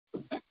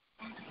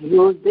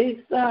You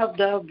deserve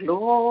the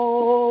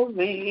glory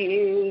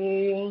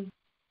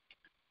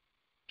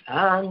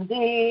and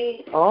the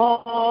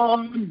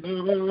honor.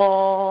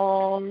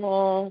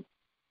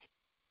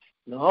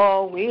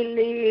 Lord, we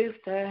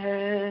lift our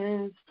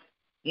hands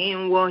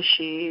in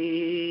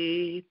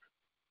worship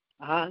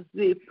as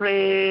we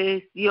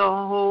praise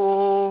your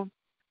holy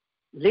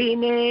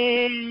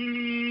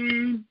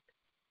name.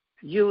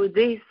 You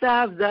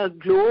deserve the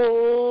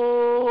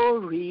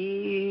glory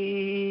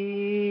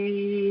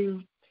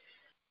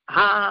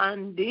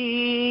and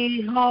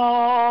the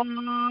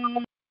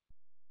honor.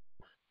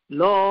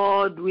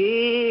 Lord,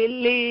 we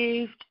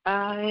lift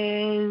our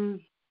hands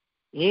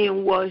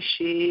in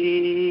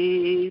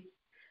worship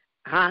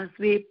as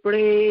we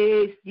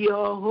praise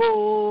your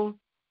holy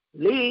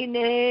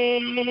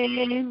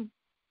name.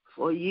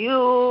 For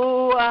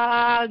you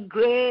are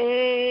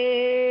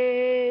great.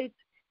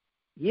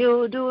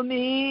 You do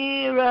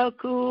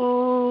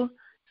miracles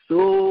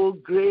so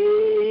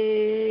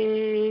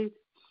great.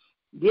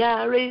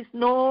 There is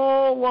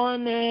no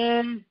one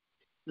else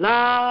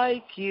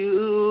like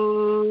you.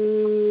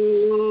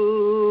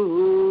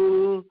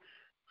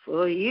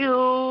 For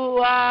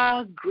you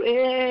are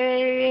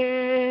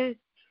great.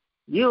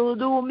 You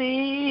do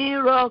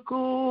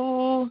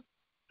miracles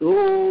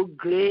so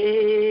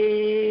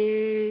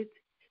great.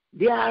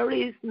 There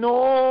is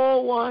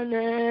no one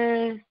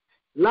else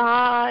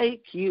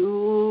like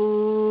you.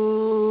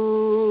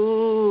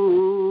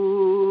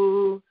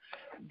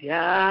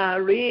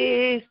 There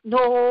is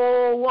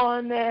no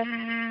one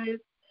else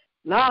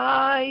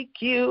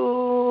like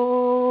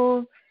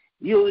you.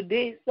 You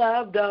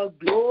deserve the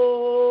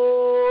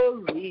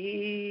glory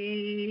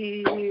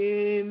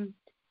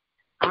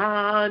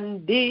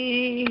and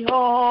the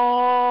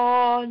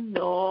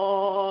honor.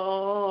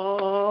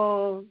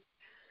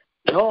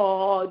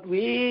 Lord,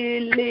 we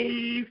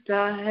lift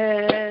our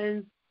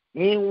hands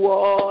in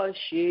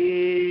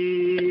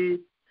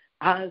worship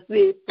as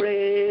we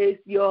praise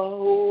your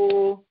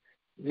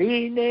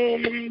holy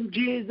name,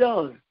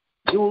 Jesus.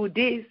 You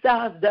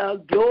deserve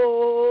the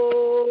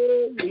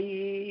glory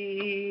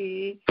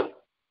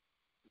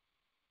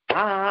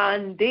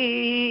and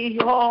the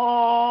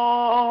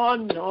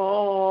honor.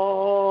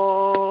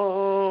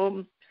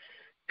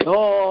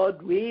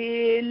 Lord,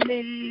 we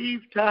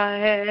lift our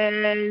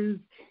hands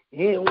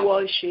in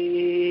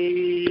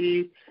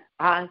worship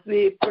as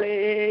we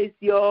praise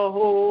your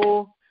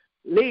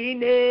holy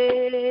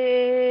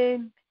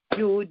name.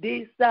 You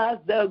deserve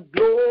the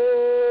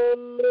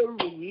glory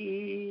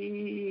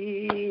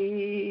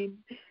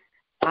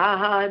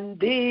and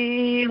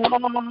the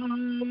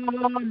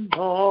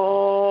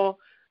honor.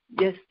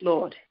 Yes,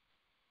 Lord.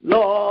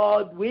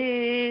 Lord,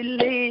 we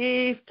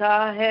lift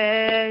our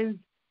hands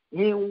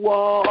in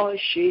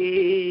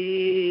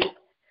worship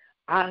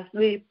as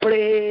we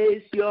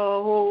praise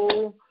your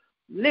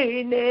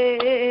holy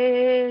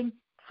name.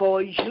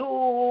 For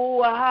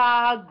you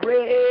are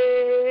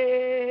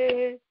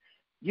great.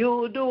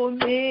 You do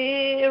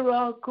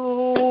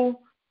miracles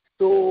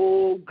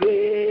so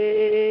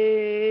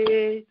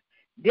great.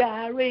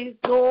 There is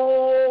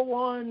no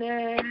one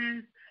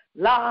else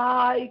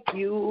like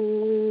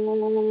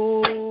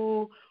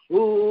you.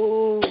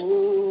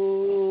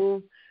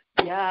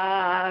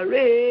 There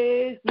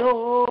is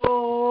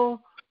no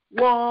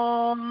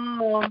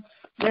one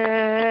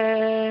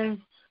else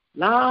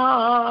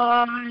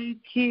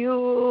like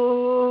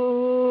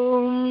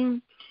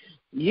you.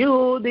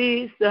 You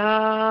deserve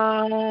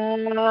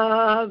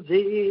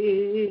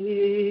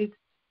it.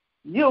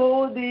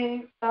 You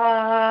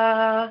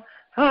deserve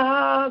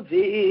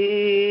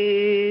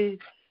it.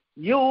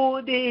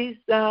 You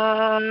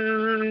deserve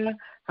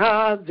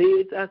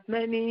it. As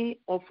many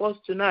of us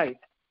tonight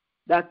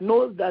that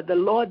knows that the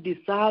Lord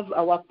deserves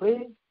our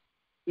praise,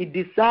 He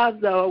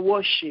deserves our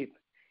worship,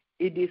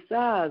 He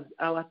deserves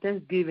our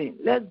thanksgiving.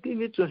 Let's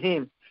give it to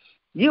Him.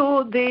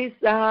 You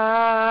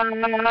deserve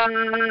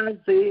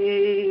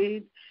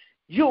it.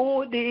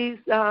 You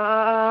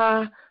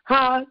deserve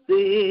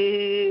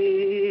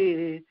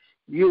it.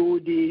 You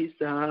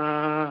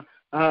deserve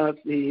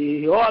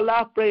it. All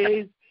our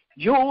praise.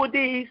 You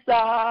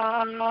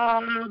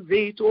deserve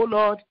it, oh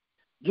Lord.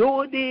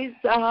 You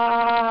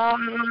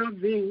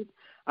deserve it.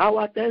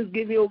 Our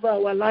thanksgiving over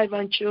our life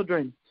and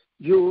children.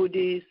 You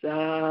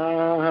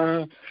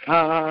deserve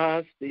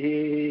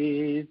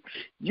it.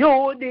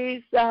 You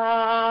deserve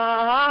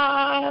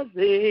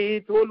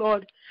it, oh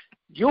Lord.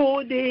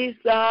 You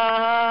deserve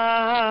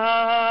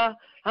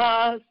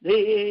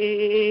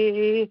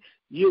it.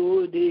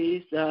 You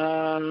deserve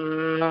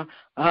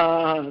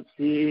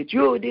it.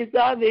 You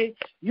deserve it.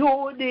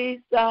 You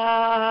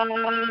deserve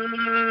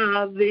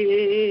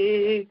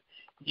it.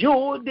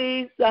 You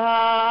deserve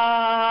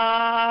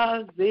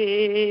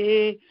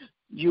it.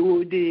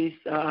 You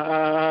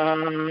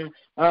deserve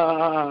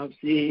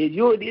it.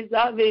 You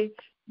deserve it.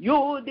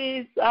 You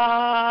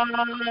deserve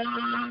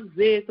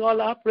it.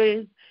 All our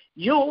praise.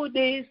 You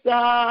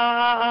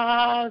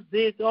deserve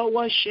it. All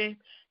worship.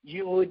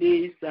 You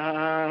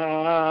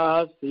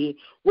deserve it.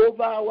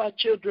 Over our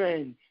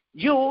children.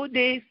 You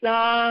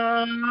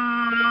deserve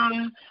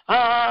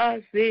our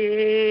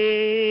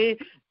say.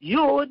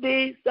 You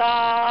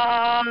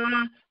deserve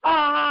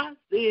our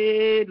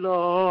say,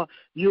 Lord.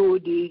 You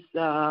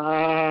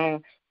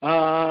deserve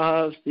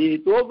our say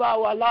over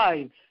our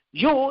life.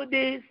 You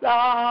deserve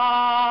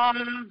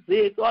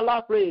it, all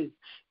our praise.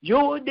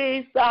 You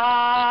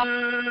deserve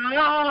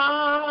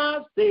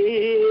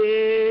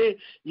it.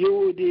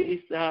 You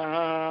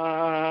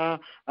deserve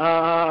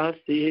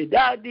it,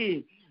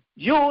 Daddy.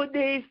 You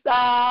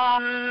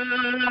deserve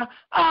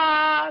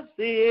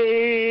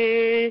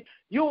it.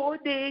 You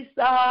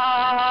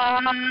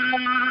deserve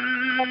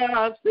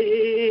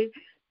it,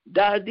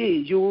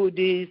 Daddy. You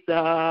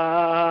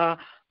deserve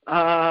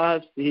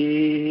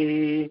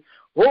it.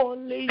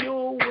 Only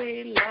you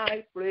will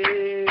I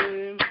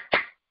pray.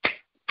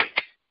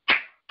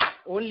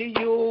 Only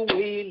you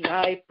will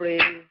I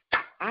pray.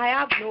 I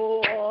have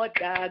no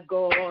other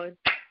God.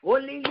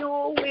 Only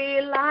you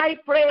will I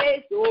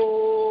praise.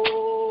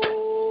 Oh,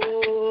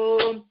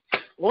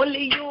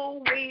 only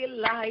you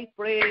will I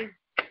praise.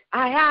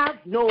 I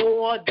have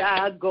no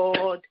other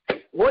God.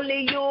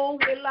 Only you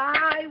will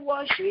I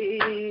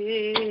worship.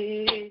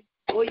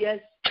 Oh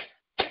yes.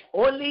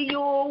 Only you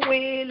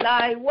will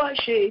I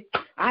worship.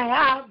 I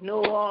have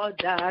no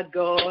other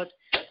God.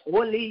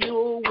 Only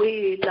you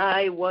will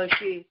I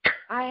worship.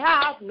 I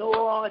have no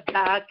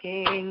other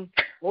King.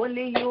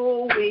 Only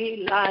you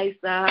will I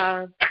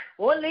serve.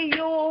 Only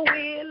you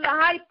will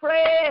I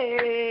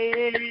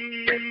praise.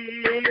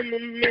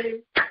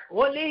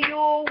 Only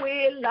you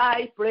will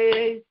I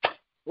praise.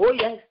 Oh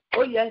yes,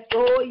 oh yes,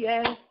 oh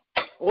yes.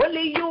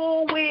 Only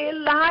you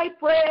will I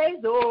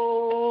praise.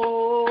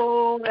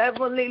 Oh,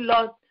 Heavenly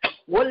Lord.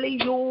 Only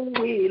you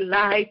will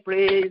I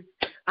praise.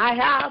 I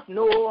have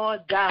no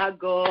other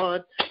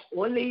God.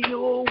 Only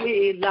you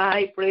will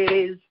I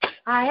praise.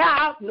 I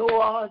have no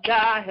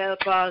other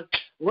helpers.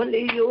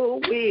 Only you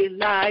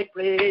will I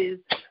praise.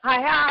 I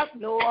have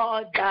no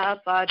other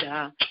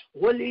Father.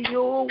 Only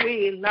you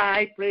will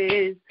I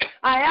praise.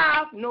 I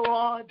have no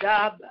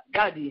other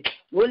Daddy.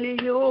 Only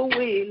you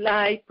will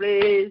I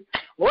praise.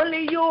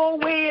 Only you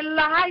will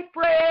I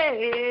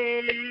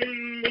praise.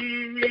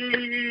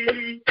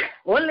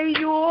 Only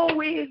you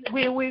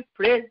we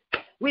praise.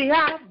 We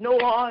have no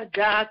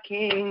other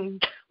King.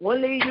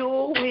 Only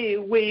you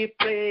we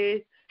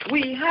praise.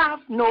 We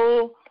have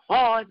no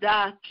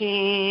other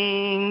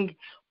King.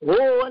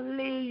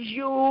 Only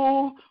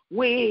you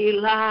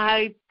will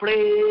I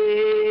praise.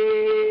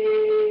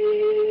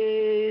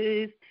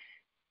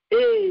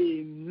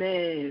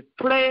 Amen.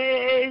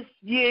 Praise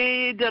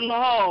ye the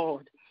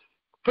Lord.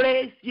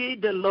 Praise ye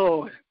the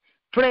Lord.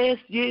 Praise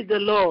ye the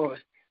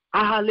Lord.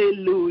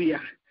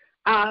 Hallelujah.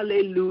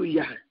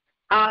 Hallelujah.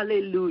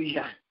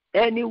 Hallelujah.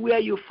 Anywhere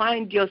you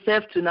find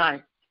yourself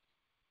tonight,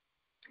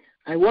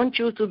 I want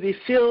you to be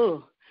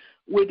filled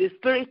with the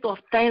spirit of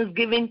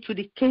thanksgiving to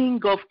the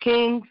King of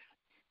Kings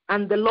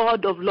and the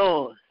Lord of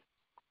Lords,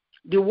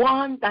 the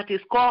one that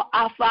is called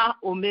Alpha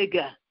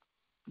Omega,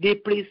 the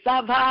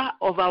preserver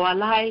of our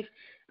life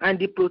and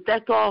the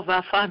protector of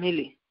our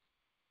family.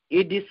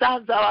 He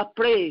deserves our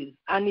praise.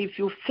 And if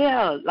you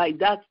feel like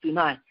that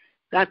tonight,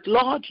 that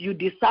Lord, you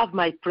deserve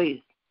my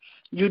praise,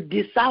 you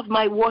deserve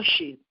my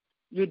worship,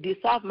 you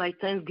deserve my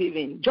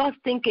thanksgiving, just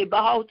think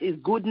about his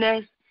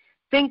goodness,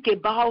 think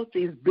about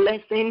his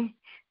blessing,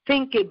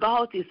 think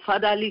about his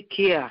fatherly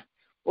care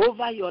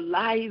over your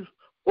life,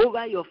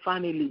 over your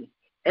family.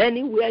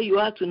 Anywhere you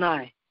are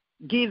tonight,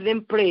 give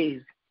him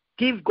praise.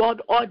 Give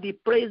God all the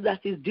praise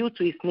that is due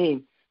to his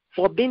name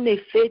for being a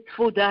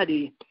faithful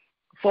daddy,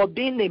 for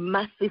being a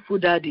merciful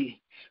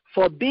daddy,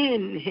 for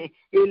being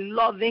a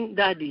loving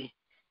daddy.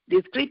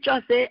 The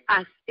scripture says,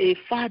 as a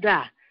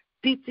father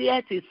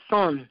pitieth his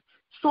son,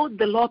 so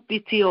the Lord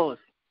pity us.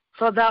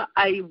 Father,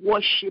 I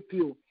worship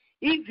you.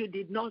 If you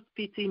did not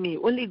pity me,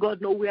 only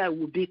God knows where I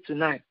will be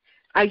tonight.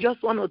 I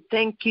just want to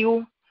thank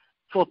you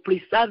for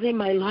preserving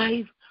my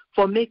life,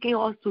 for making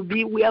us to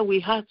be where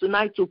we are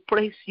tonight to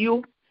praise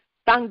you.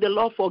 Thank the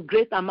Lord for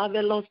great and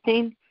marvelous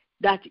things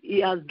that he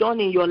has done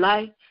in your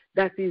life,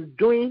 that he is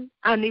doing,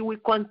 and he will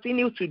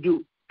continue to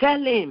do.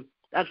 Tell him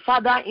that,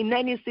 Father, in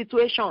any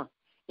situation,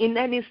 in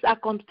any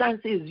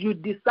circumstances, you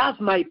deserve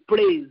my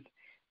praise.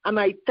 And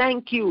I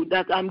thank you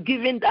that I'm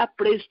giving that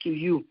praise to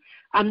you.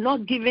 I'm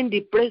not giving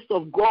the praise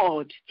of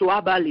God to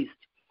herbalist.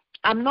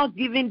 I'm not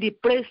giving the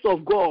praise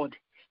of God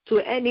to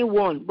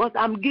anyone, but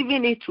I'm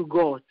giving it to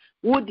God,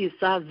 who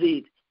deserves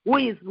it, who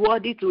is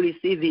worthy to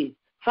receive it.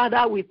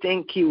 Father, we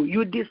thank you.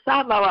 You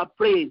deserve our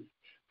praise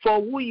for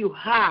who you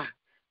are,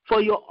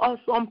 for your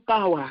awesome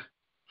power,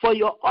 for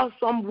your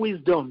awesome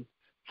wisdom,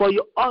 for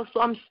your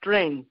awesome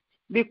strength,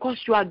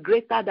 because you are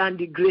greater than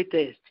the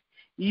greatest.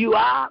 You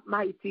are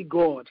mighty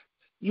God.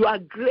 You are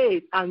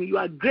great, and you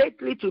are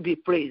greatly to be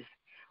praised.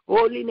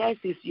 Holiness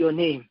is your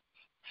name.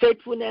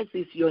 Faithfulness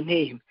is your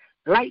name.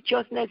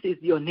 Righteousness is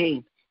your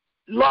name.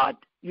 Lord,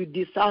 you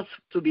deserve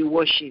to be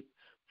worshipped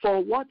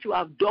for what you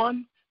have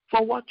done,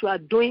 for what you are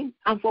doing,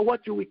 and for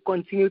what you will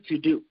continue to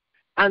do.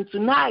 And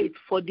tonight,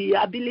 for the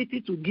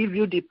ability to give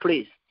you the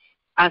praise,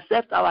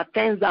 Accept our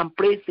thanks and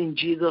praise in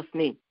Jesus'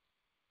 name.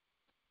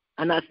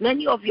 And as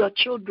many of your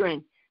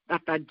children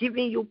that are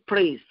giving you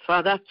praise,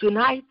 Father,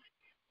 tonight,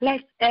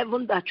 let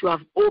heaven that you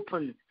have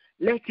opened,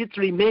 let it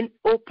remain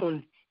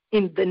open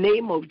in the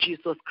name of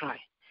Jesus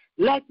Christ.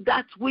 Let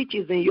that which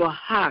is in your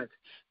heart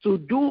to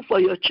do for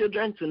your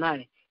children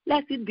tonight,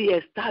 let it be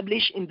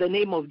established in the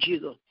name of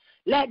Jesus.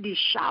 Let the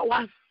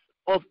showers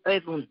of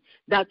heaven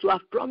that you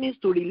have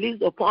promised to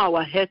release upon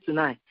our head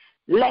tonight,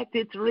 let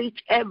it reach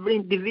every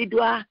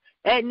individual,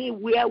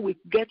 anywhere we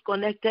get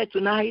connected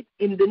tonight,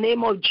 in the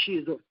name of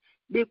Jesus.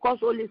 Because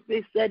Holy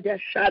Spirit said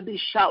there shall be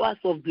showers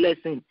of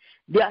blessing.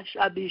 There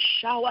shall be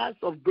showers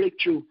of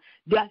breakthrough.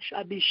 There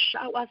shall be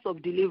showers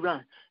of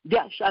deliverance.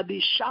 There shall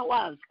be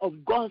showers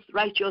of God's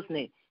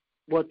righteousness.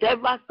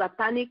 Whatever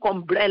satanic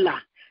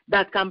umbrella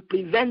that can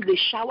prevent the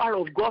shower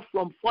of God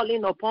from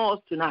falling upon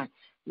us tonight,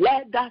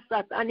 let that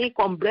satanic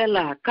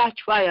umbrella catch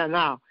fire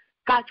now.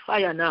 Catch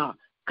fire now.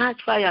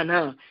 Catch fire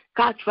now.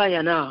 Catch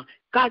fire now.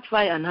 Catch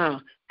fire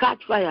now.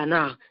 Catch fire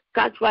now.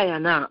 Catch fire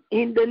now.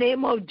 In the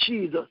name of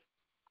Jesus.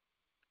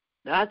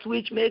 That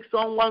which makes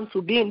someone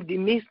to be in the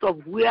midst of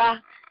where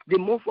the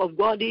move of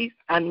God is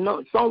and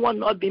someone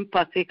not being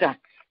partaker.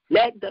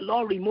 Let the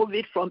Lord remove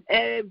it from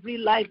every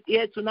life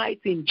here tonight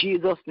in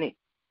Jesus' name.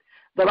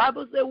 The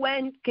Bible says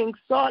when King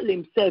Saul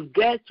himself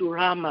gets to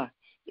Ramah,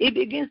 he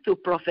begins to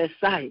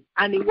prophesy,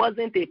 and he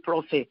wasn't a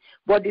prophet,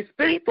 but the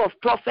spirit of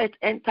prophet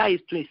enters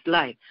into his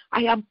life.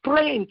 I am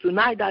praying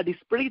tonight that the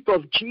spirit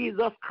of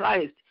Jesus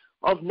Christ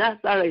of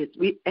Nazareth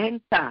will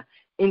enter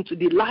into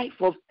the life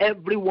of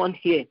everyone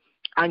here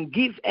and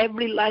give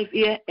every life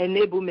here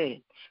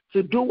enablement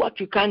to do what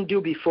you can't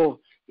do before.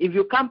 If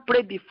you can't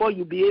pray before,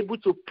 you'll be able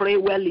to pray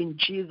well in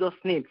Jesus'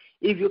 name.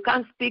 If you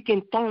can't speak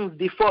in tongues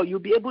before, you'll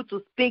be able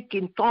to speak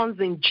in tongues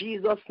in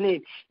Jesus'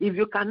 name. If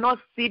you cannot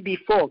see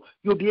before,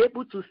 you'll be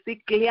able to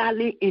see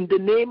clearly in the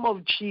name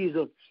of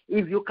Jesus.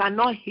 If you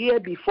cannot hear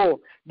before,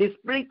 the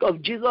Spirit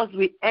of Jesus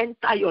will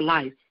enter your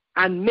life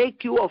and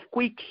make you of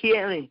quick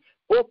hearing.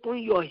 Open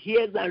your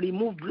ears and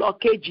remove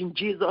blockage in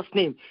Jesus'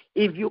 name.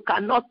 If you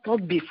cannot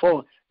talk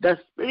before, the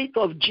Spirit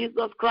of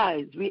Jesus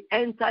Christ will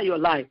enter your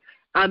life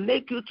and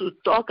make you to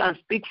talk and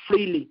speak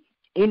freely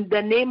in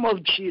the name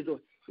of Jesus.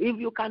 If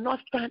you cannot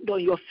stand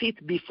on your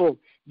feet before,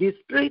 the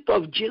Spirit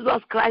of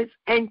Jesus Christ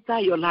enter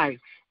your life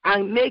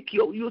and make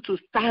you to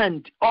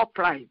stand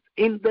upright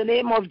in the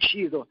name of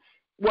Jesus.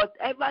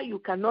 Whatever you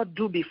cannot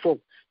do before,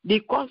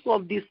 because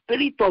of the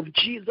Spirit of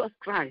Jesus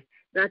Christ,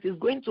 that is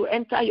going to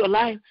enter your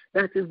life,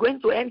 that is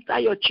going to enter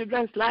your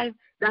children's life,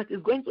 that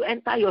is going to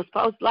enter your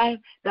spouse's life,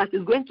 that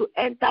is going to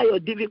enter your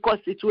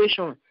difficult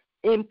situation.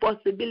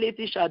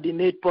 Impossibility shall be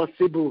made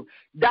possible.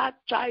 That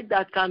child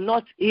that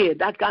cannot hear,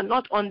 that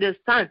cannot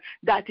understand,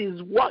 that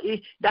is what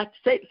that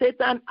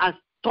Satan has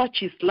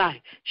touched his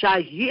life,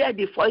 shall hear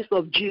the voice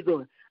of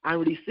Jesus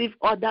and receive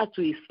order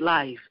to his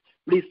life.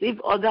 Receive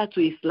order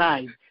to his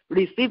life.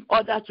 Receive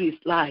order to his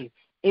life.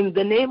 In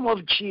the name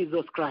of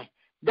Jesus Christ.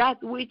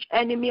 That which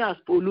enemy has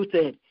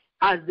polluted,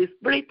 as the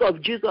Spirit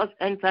of Jesus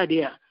enter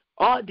there,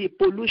 all the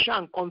pollution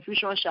and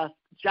confusion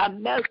shall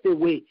melt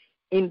away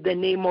in the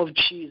name of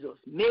Jesus.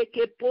 Make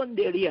a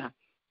ponderia,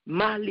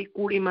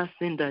 malikuri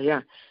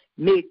masindaya,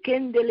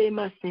 mekendele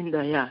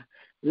masindaya.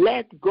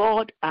 Let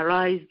God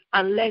arise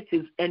and let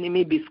his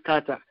enemy be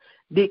scattered.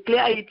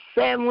 Declare it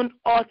 7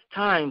 odd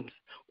times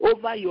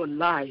over your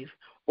life,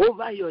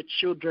 over your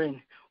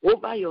children,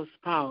 over your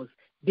spouse.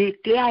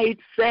 Declare it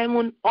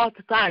 7 odd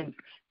times.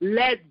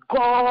 Let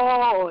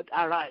God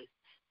arise.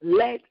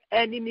 Let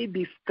enemy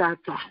be scattered.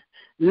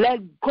 Let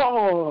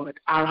God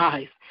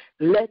arise.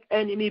 Let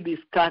enemy be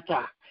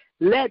scattered.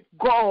 Let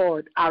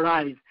God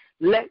arise.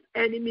 Let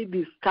enemy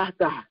be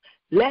scattered.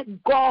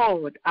 Let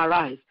God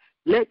arise.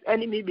 Let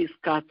enemy be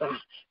scattered.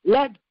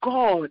 Let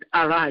God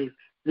arise.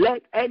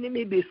 Let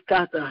enemy be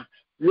scattered.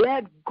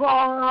 Let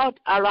God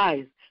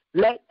arise.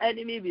 Let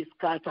enemy be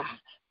scattered.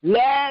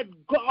 Let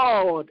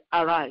God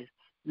arise.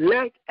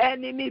 Let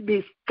enemy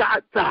be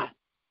scattered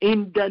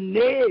in the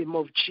name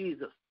of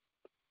Jesus.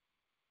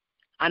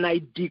 And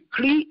I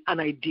decree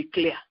and I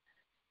declare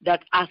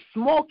that as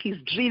smoke is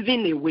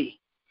driven away,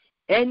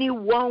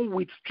 anyone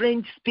with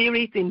strange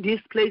spirit in this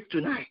place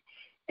tonight,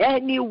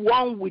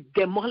 anyone with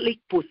demonic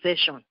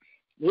possession,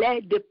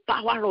 let the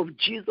power of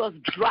Jesus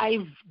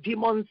drive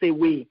demons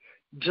away,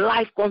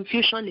 drive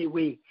confusion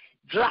away,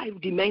 drive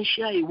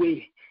dementia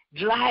away,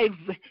 drive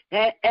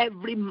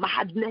every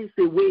madness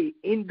away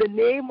in the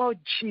name of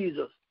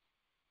Jesus.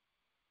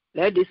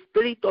 Let the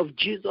Spirit of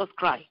Jesus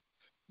Christ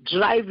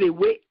drive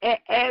away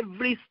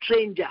every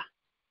stranger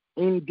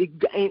in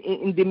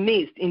the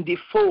midst, in the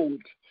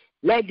fold.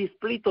 Let the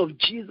Spirit of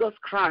Jesus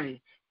Christ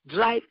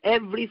drive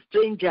every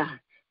stranger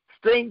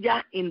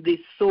in the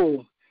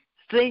soul,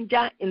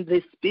 stranger in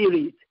the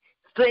spirit,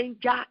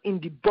 stranger in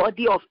the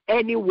body of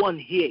anyone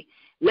here.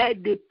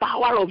 Let the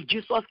power of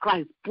Jesus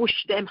Christ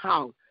push them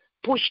out.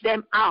 Push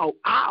them out.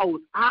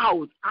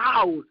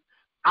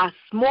 As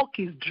smoke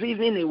is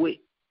driven away,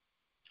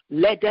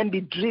 let them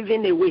be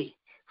driven away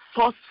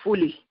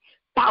forcefully,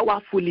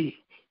 powerfully,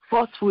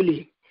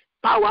 forcefully,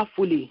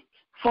 powerfully,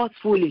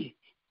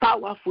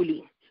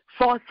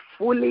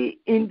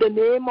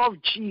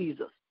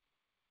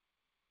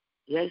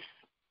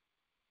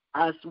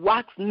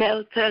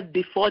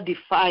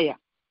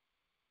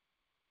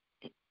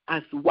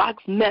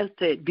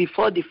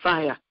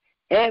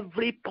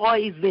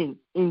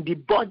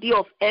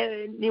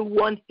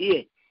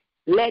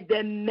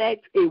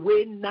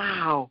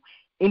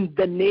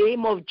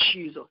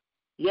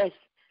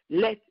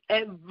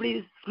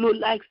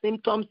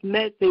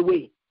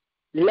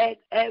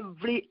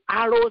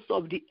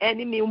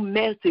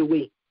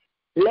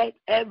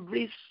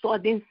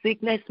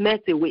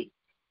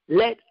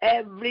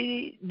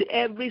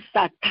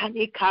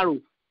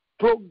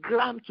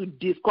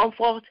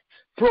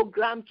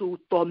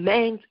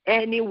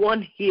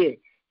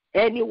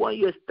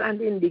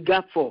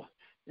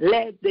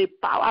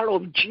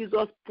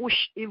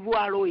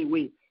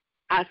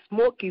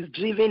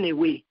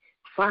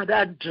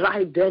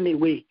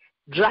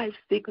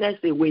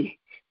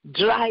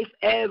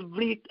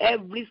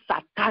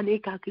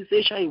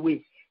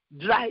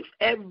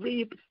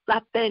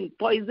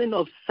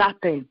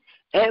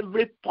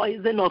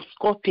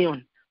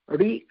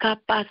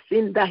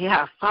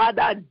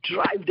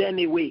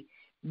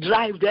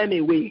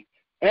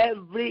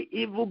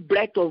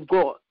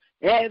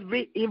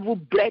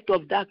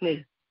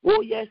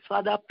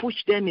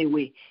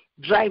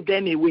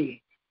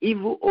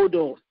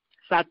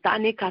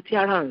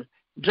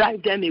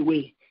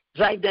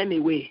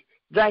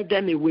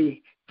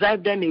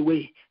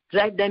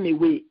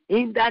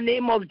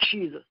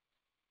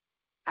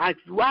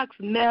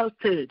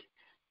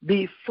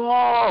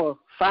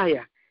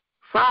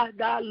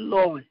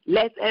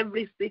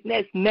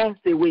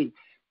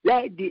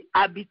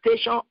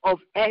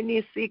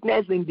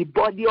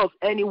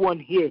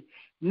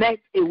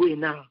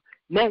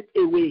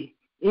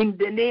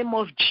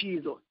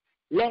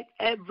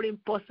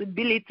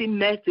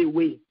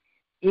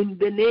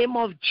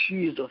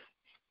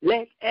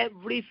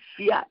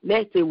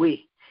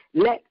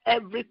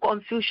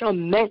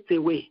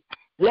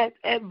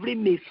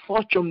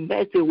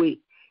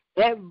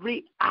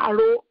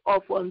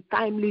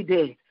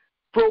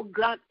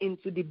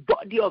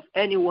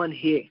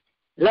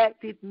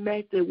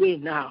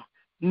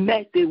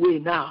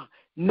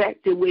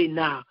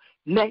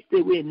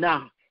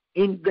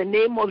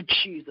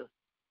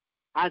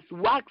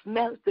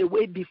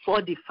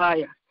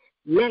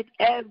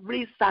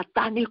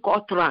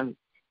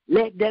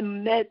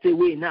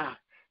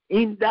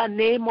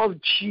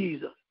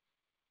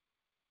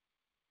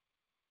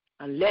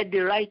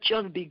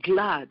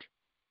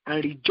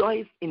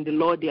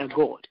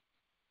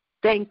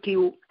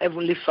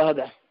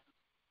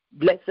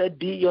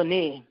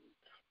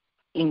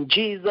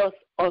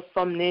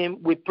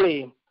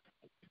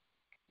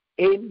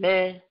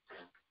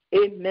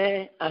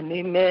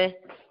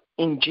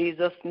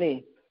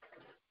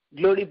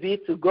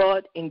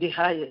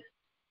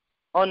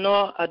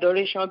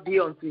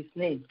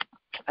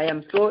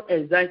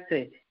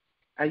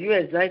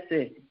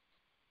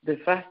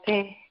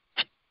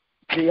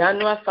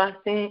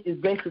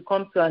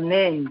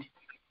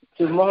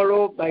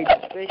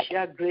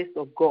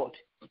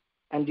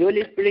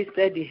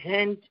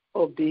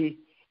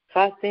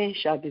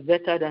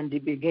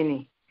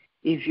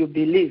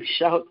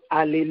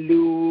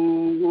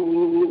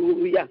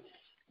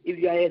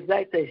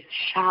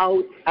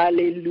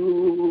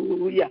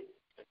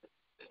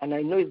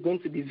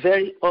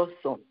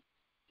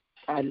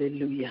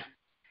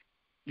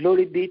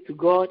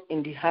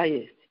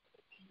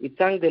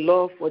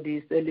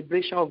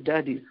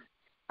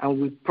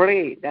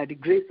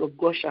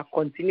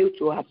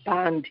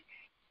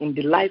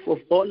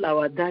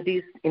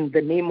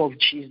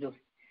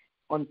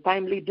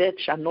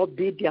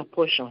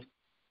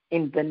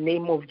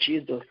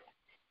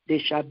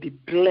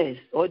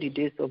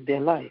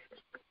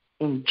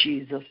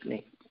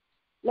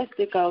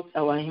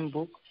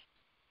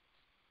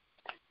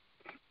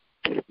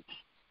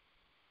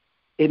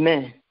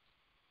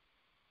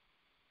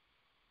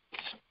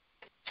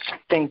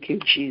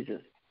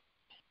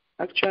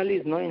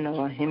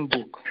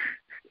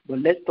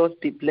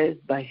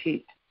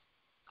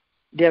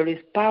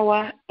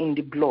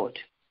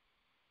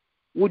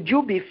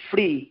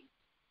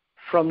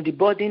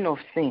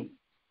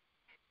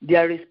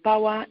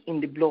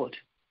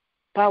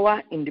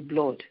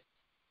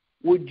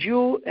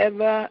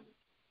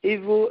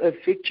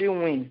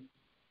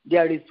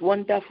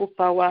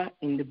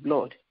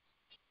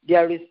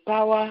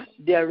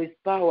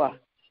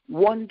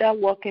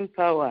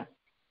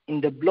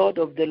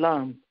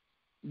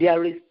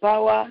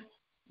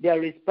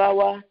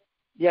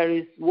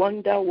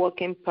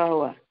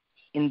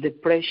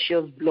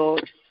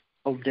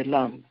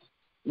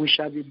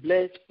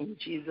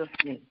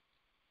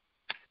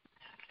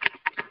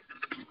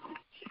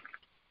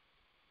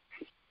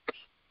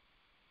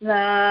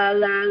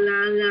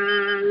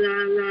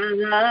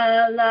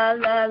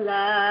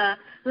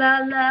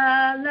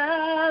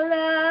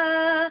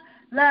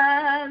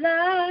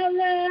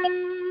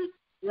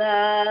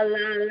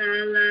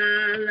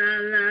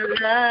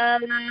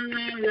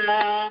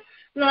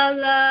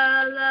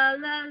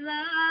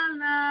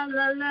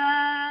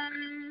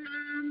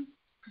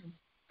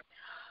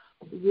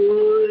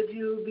 Would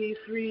you be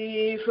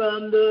free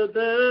from the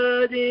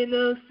burden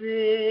of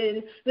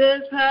sin?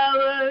 There's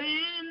power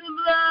in the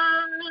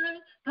blood,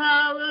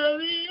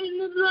 power in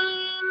the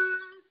blood.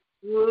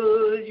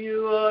 Would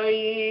you or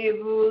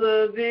evil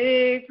a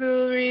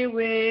victory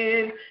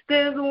win?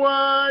 There's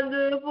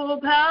wonderful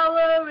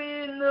power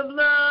in the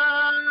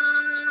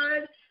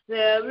blood.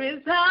 There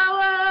is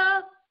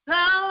power,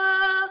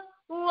 power,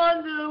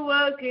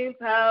 wonder-working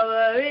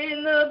power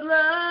in the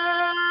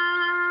blood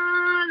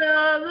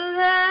of the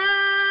Lamb.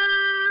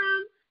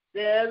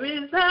 There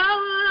is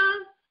power,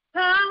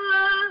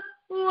 power,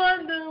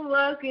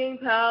 wonder-working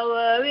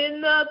power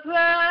in the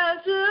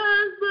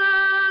precious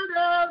blood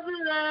of the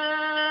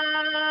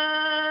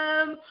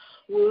Lamb.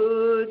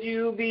 Would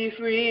you be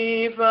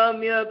free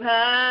from your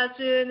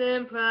passion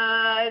and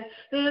pride?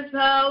 There's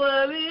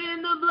power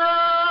in the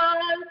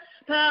blood,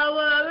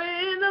 power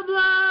in the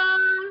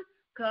blood.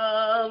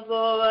 Come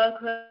for a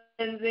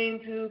cleansing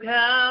to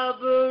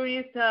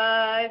Calvary's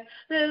side.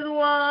 There's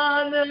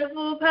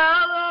wonderful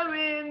power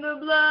in the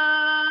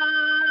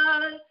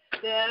blood.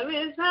 There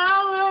is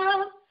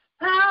power,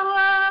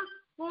 power,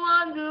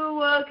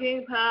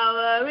 wonder-working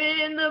power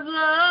in the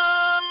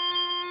blood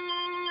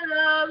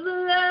of the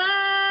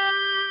Lamb.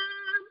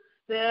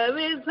 There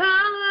is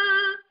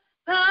power,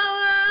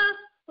 power,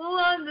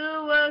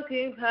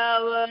 wonder-working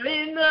power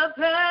in the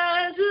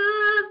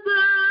precious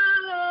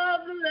blood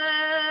of the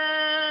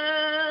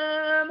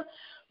Lamb.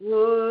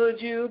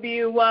 Would you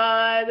be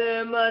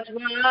whiter, much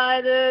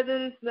whiter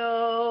than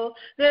snow?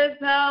 There's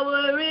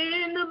power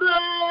in the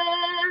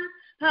blood,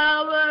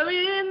 power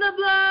in the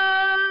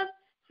blood.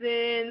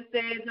 Sin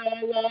stains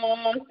are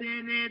lost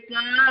in its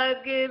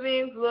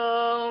life-giving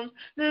flow.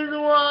 There's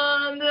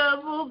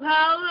wonderful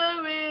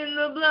power in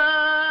the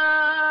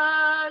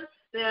blood.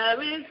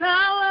 There is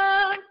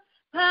power,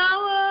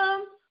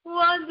 power,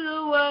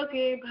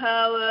 wonder-working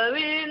power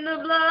in the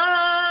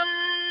blood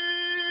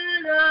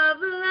of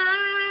the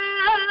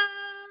Lamb.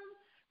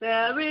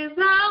 There is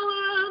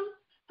power,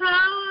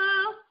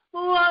 power,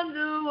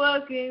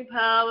 wonder-working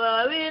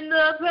power in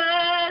the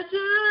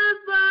precious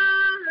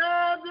blood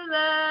of the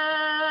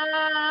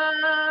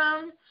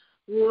Lamb.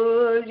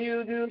 Would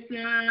you do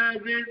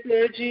service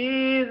for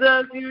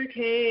Jesus, your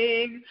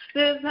King?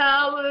 There's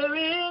power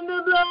in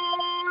the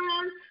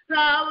blood,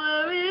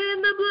 power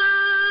in the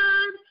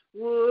blood.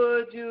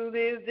 Would you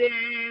live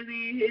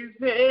daily his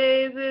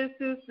praises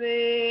to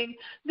sing?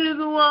 There's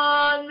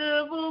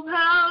wonderful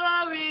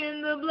power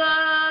in the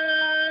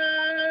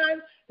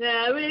blood.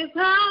 There is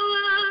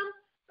power,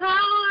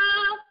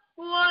 power,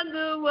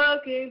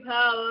 wonder-working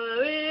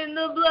power in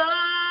the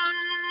blood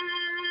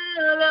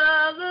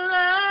of the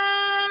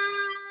Lamb.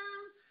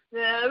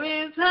 There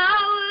is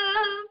power,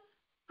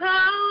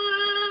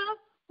 power,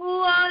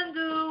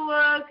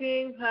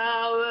 wonder-working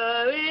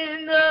power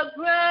in the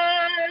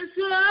precious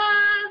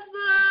blood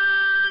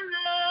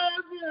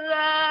of the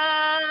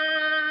Lamb.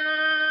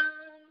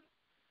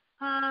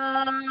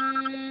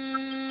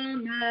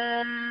 Amen.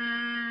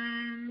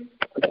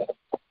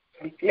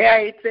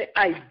 Declare it, say,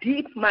 I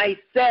dip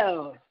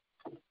myself.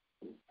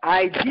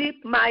 I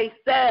dip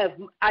myself.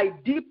 I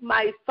dip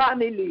my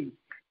family.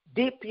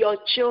 Dip your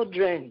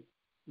children.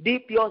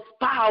 Dip your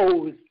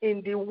spouse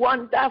in the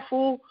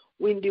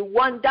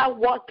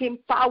wonder-working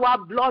power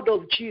blood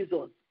of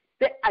Jesus.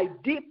 Say, I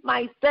dip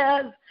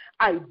myself.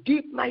 I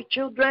dip my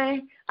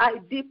children. I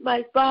dip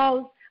my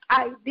spouse.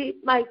 I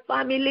dip my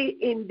family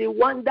in the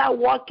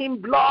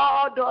wonder-working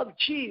blood of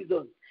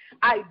Jesus.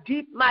 I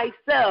dip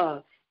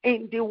myself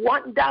in the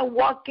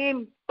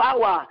wonder-working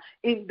power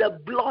in the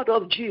blood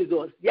of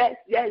Jesus. Yes,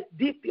 yes,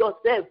 dip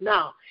yourself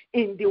now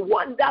in the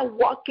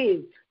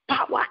wonder-working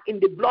power in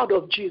the blood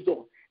of Jesus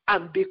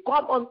and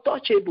become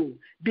untouchable,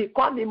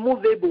 become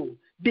immovable,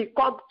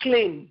 become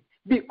clean,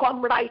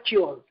 become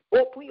righteous.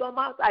 Open your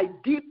mouth. I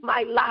dip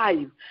my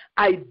life.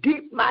 I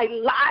dip my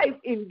life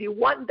in the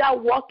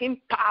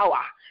wonder-working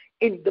power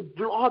in the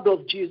blood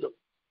of Jesus.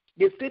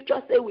 The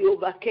scripture says we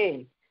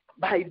overcame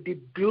by the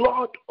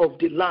blood of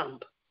the Lamb.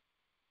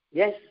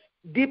 Yes,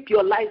 dip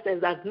your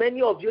license. As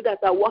many of you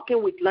that are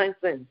working with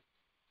license,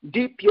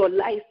 dip your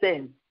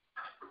license.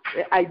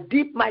 I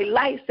dip my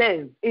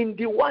license in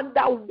the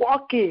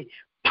wonder-working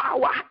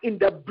power in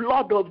the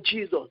blood of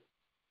Jesus.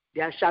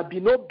 There shall be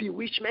no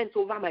bewitchment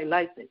over my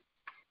license.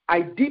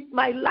 I dip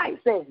my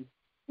license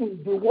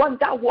in the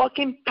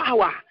wonder-working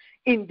power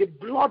in the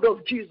blood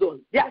of Jesus.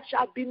 There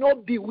shall be no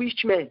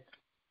bewitchment.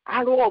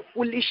 Arrow of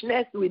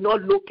foolishness will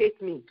not locate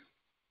me.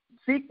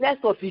 Sickness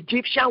of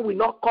Egyptian will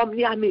not come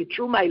near me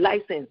through my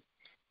license.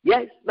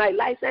 Yes, my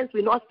license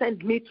will not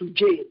send me to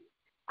jail.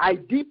 I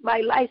dip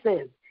my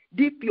license.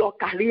 Dip your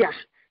career.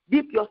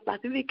 Dip your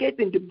certificate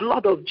in the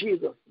blood of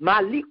Jesus.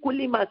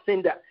 Malikuli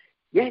Masenda.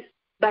 Yes,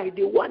 by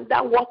the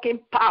wonder-working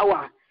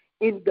power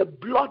in the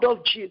blood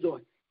of Jesus.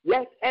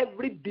 Let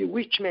every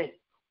bewitchment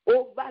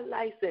over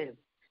license,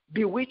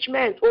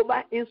 bewitchment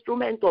over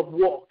instrument of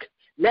work,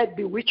 let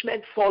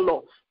bewitchment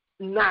follow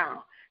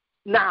now,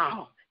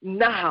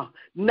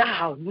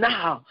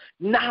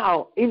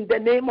 in the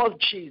name of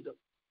Jesus.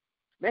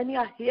 Many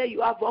are here,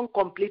 you have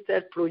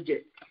uncompleted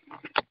projects.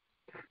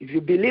 If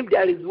you believe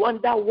there is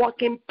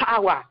wonder-working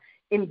power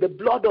in the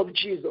blood of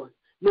Jesus,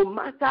 no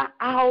matter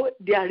how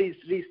there is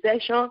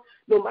recession,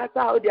 no matter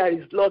how there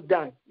is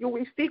lockdown, you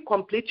will still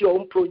complete your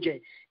own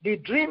project. The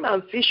dream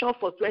and vision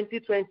for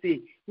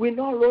 2020 will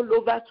not roll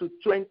over to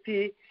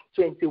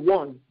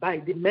 2021 by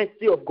the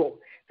mercy of God.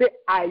 Say,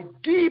 I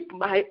dip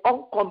my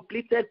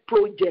uncompleted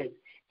project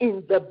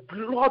in the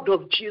blood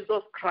of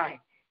Jesus Christ.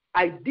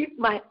 I dip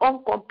my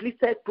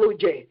uncompleted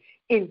project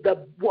in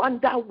the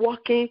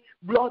wonder-working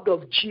blood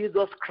of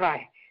Jesus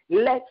Christ.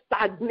 Let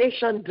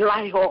stagnation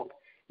dry up.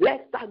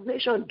 Let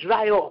stagnation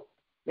dry up.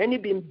 Many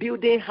been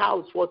building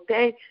house for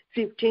 10,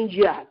 15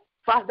 years.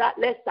 Father,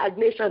 let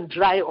stagnation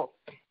dry up.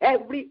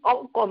 Every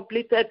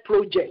uncompleted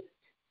project,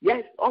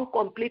 yes,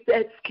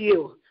 uncompleted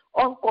skill,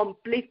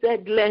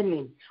 uncompleted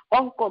learning,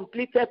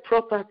 uncompleted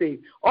property,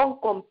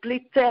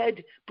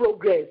 uncompleted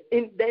progress,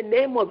 in the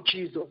name of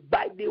Jesus,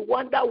 by the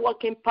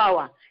wonder-working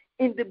power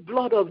in the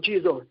blood of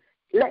Jesus,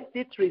 let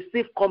it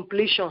receive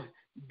completion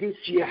this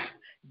year,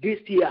 in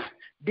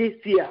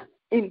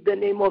the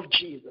name of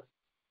Jesus.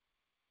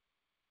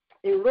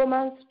 In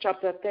Romans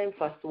chapter 10,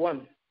 verse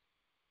 1.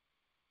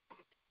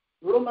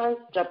 Romans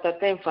chapter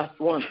 10, verse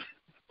 1.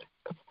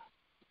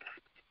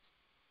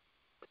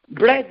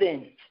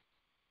 Brethren,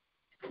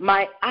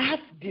 my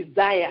heart's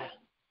desire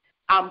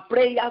and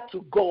prayer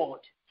to God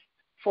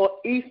for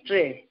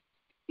Israel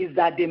is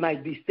that they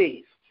might be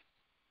saved.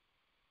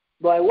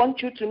 But I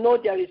want you to know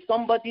there is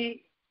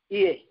somebody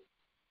here.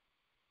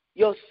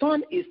 Your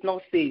son is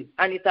not saved,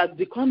 and it has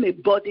become a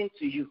burden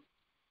to you.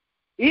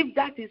 If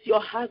that is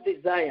your heart's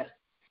desire,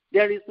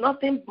 there is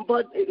nothing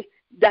but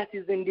that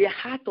is in the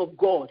heart of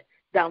God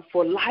than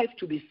for life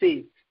to be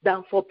saved,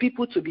 than for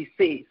people to be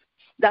saved,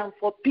 than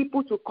for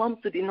people to come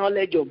to the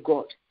knowledge of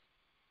God.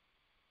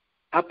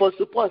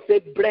 Apostle Paul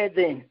said,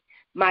 brethren,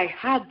 my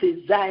heart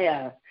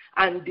desire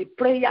and the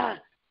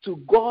prayer to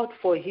God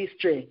for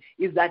Israel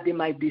is that they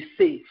might be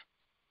saved.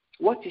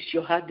 What is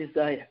your heart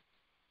desire?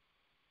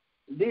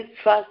 This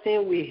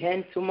fasting will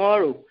end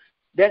tomorrow.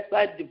 That's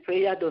why the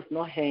prayer does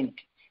not end.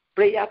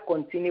 Prayer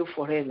continues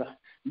forever.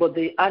 But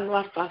the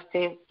annual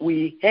fasting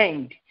will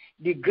end.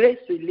 The grace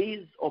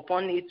released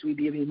upon it will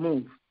be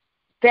removed.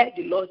 Tell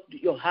the Lord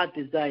your heart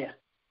desire.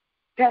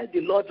 Tell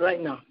the Lord right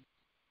now.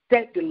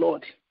 Tell the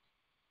Lord.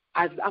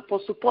 As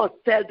Apostle Paul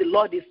tell the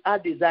Lord his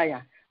heart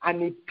desire,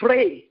 and he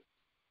pray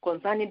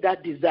concerning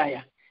that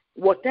desire.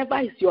 Whatever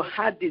is your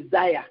heart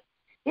desire,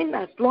 in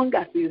as long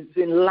as it is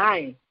in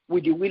line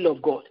with the will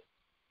of God.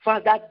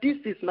 Father, this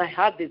is my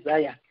heart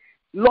desire.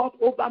 Lord,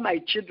 over my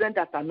children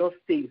that are not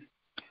saved.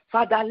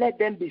 Father, let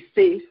them be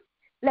saved.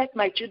 Let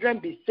my children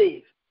be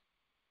saved.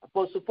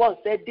 Apostle Paul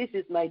said, this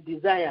is my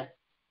desire.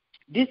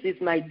 This is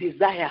my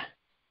desire,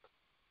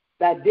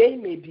 that they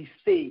may be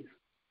saved,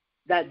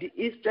 that the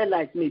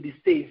Israelites may be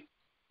saved.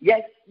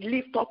 Yes,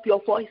 lift up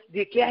your voice,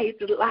 declare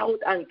it loud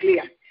and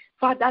clear.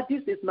 Father,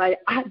 this is my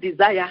heart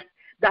desire,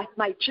 that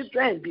my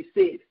children be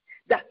saved,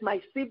 that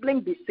my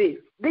siblings be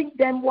saved. Bring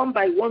them one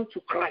by one to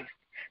Christ,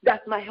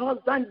 that my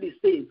husband be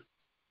saved.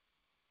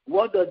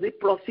 What does it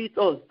profit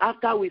us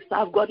after we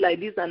serve God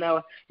like this and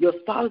your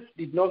spouse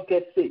did not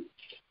get saved?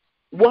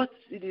 What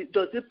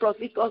does it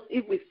profit us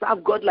if we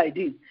serve God like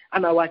this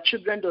and our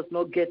children does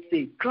not get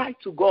saved? Cry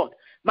to God,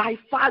 my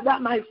Father,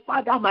 my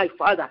Father, my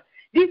Father.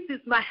 This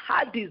is my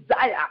heart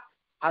desire.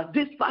 As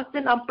this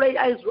fasting and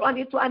prayer is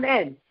running to an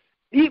end,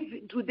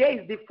 if today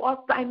is the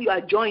first time you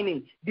are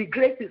joining, the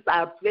graces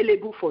are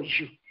available for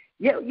you.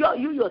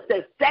 You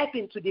yourself step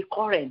into the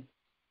current.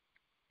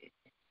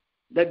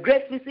 The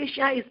great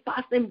physician is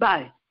passing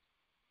by,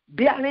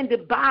 bearing the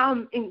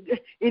balm in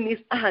his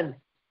hand,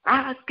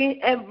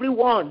 asking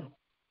everyone,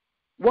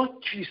 what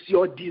is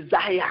your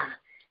desire?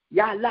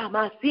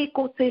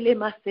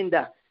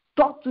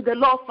 Talk to the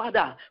Lord,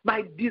 Father.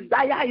 My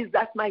desire is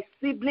that my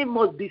sibling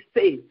must be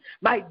saved.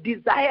 My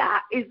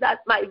desire is that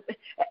my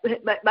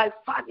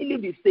family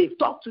be saved.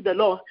 Talk to the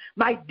Lord.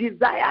 My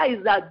desire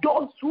is that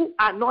those who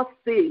are not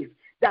saved,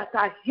 that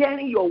are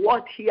hearing your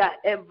word here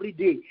every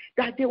day,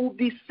 that they will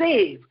be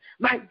saved.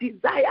 My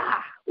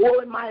desire,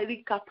 oh my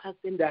Rika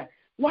Pasenda,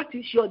 what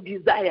is your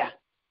desire?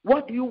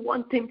 What do you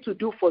want him to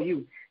do for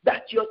you?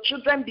 That your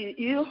children be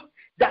ill,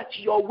 that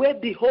your way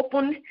be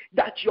open,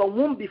 that your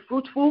womb be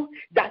fruitful,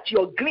 that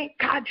your green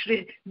card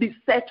be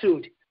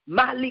settled.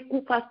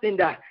 Maliku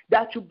Pasenda,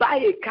 that you buy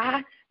a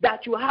car,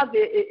 that you have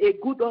a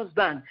good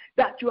husband,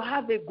 that you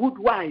have a good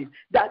wife,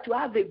 that you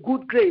have a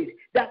good grade,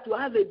 that you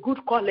have a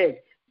good college.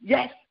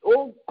 Yes,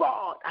 oh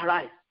God,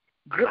 arise.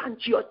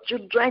 Grant your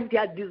children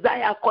their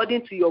desire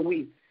according to your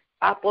will.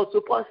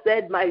 Apostle Paul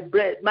said, my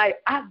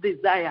heart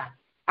desire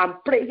and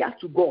prayer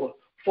to God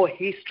for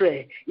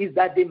Israel is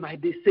that they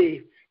might be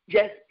saved.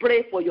 Just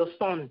pray for your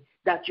son,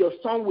 that your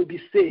son will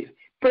be saved.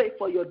 Pray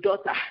for your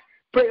daughter.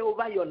 Pray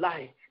over your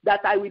life,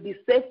 that I will be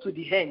saved to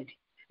the end.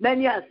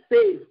 Many are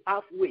saved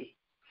halfway.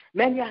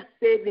 Many are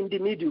saved in the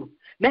middle.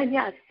 Many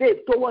are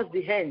saved towards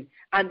the end.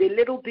 And a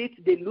little bit,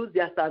 they lose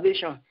their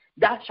salvation.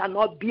 That shall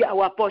not be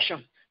our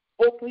portion.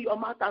 Open your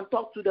mouth and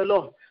talk to the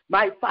Lord.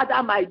 My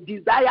Father, my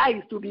desire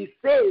is to be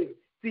saved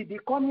till the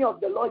coming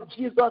of the Lord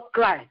Jesus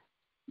Christ.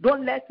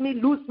 Don't let me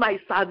lose my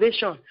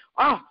salvation.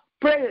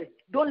 Pray.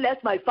 Don't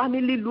let my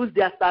family lose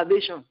their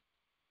salvation.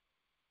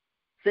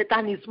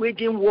 Satan is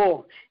waging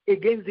war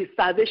against the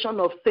salvation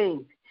of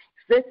saints.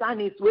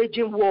 Satan is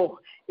waging war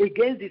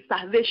against the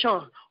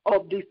salvation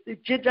of the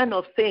children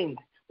of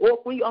saints.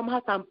 Open your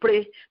mouth and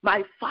pray.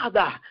 My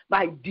Father,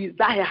 my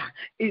desire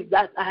is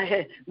that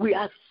we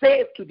are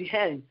saved to the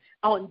end.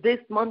 On this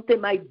mountain,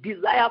 my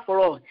desire for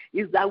us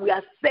is that we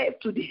are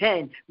saved to the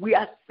end. We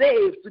are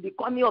saved to the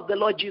coming of the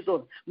Lord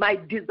Jesus. My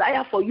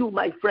desire for you,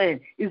 my friend,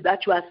 is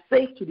that you are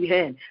saved to the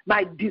end.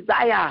 My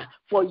desire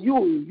for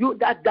you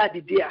that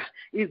daddy dear,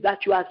 is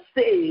that you are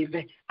saved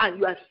and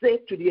you are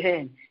saved to the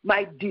end.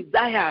 My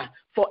desire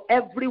for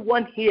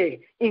everyone here,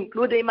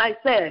 including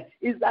myself,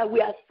 is that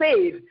we are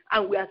saved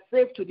and we are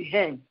saved to the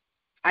end.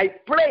 I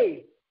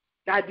pray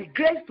that the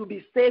grace to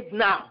be saved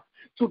now,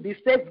 to be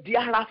saved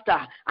thereafter,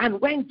 and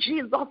when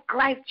Jesus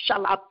Christ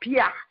shall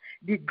appear,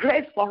 the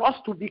grace for us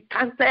to be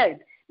counted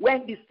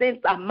when the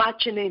saints are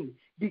marching in,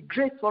 the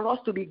grace for us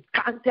to be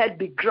counted,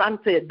 be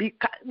granted, be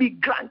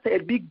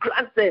granted, be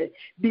granted,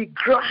 be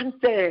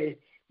granted.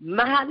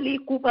 Mali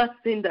Kuba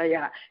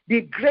Sindaya,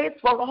 the grace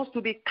for us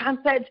to be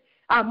counted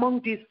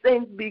among the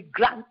saints be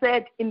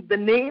granted in the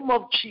name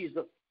of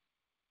Jesus.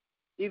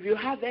 If you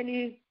have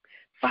any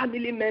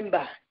family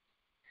member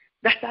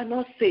that are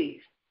not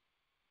saved,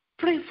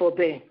 pray for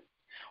them.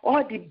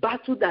 All the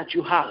battle that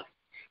you have,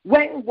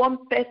 when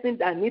one person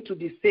that needs to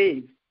be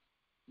saved,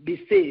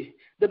 be saved.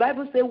 The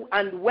Bible says,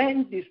 and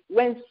when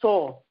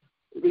Saul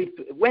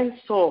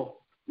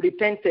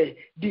repented,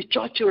 the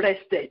church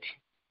rested.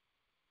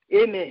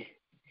 Amen.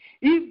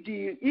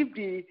 If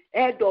the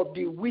head of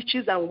the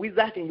witches and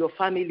wizards in your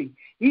family,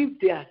 if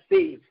they are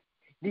saved,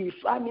 the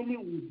family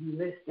will be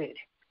rested.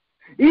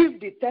 If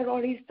the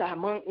terrorist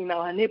in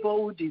our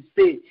neighborhood is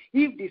saved,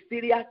 if the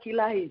serial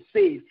killer is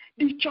saved,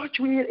 the church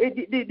will,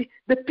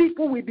 the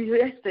people will be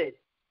rested.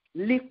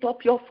 Lift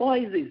up your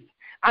voices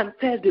and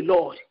tell the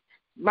Lord,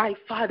 my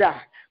Father,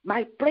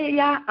 my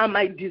prayer and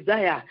my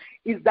desire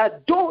is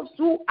that those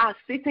who are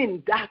sitting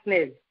in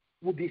darkness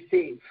will be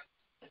saved.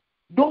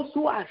 Those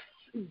who are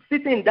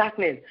sitting in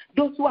darkness,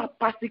 those who are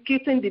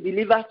persecuting the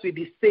believers will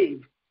be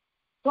saved.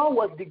 Saul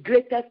was the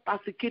greatest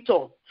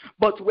persecutor,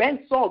 but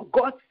when Saul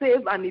got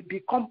saved and he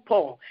became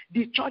poor,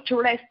 the church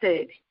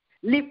rested.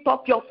 Lift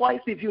up your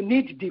voice if you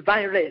need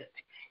divine rest.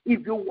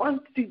 If you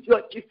want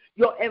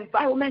your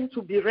environment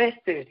to be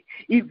rested,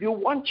 if you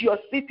want your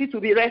city to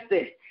be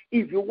rested,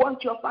 if you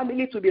want your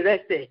family to be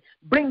rested,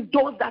 bring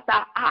those that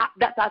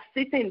are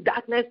sitting in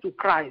darkness to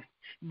Christ.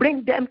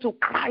 Bring them to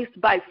Christ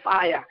by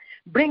fire.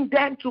 Bring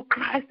them to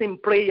Christ in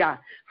prayer.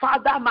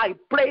 Father, my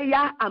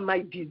prayer and my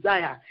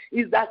desire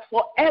is that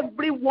for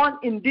everyone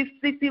in this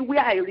city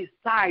where I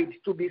reside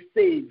to be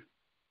saved.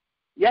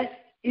 Yes,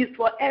 it's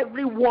for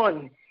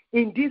everyone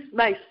in this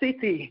my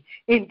city,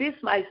 in this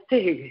my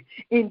state,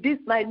 in this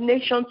my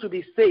nation to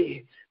be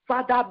saved.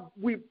 Father,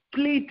 we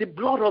plead the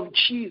blood of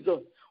Jesus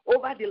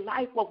over the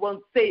life of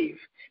unsaved.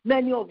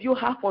 Many of you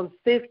have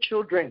unsaved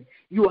children.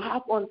 You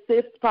have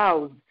unsaved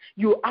spouse.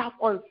 You have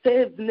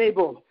unsaved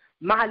neighbor.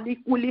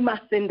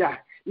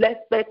 Let's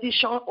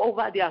petition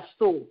over their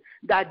soul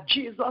that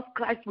Jesus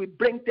Christ will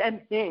bring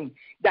them in,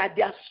 that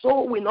their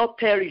soul will not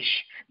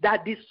perish,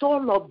 that the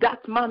soul of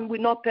that man will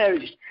not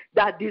perish,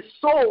 that the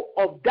soul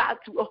of that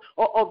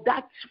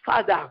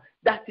father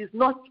that is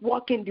not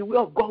walking the way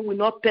of God will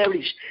not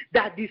perish,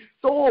 that the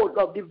soul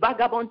of the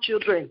vagabond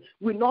children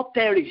will not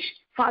perish.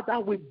 Father,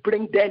 we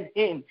bring them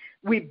in.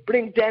 We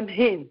bring them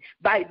in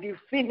by the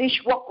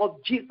finished work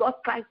of Jesus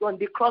Christ on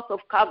the cross of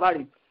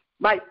Calvary.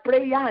 My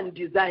prayer and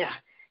desire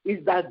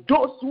is that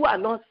those who are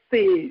not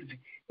saved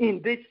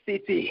in this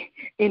city,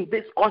 in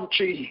this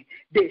country,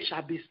 they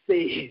shall be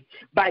saved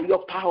by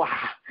your power,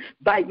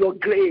 by your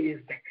grace.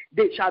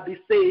 They shall be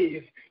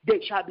saved. They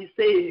shall be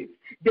saved.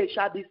 They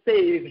shall be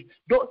saved.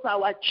 Those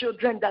are our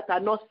children that are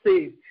not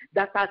saved,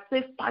 that are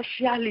saved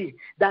partially,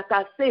 that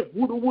are saved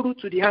wuru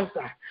to the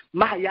answer.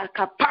 Maya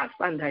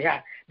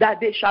kapasandaya, that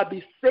they shall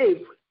be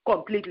saved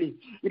completely,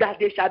 that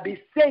they shall be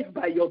saved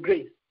by your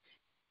grace.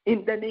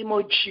 In the name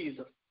of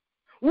Jesus.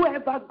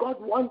 Whoever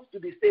God wants to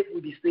be saved will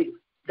be saved.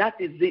 That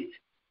is it.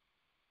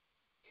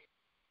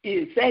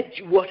 He said,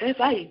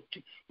 whatever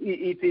it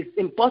is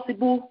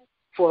impossible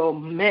for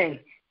men,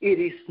 it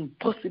is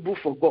impossible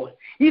for God.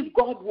 If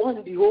God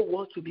wants the whole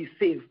world to be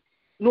saved,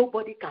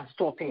 nobody can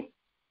stop him.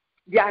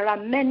 There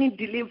are many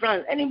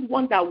deliverance.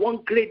 Anyone that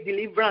wants great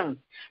deliverance,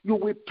 you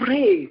will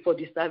pray for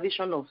the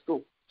salvation of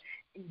souls.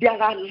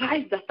 There are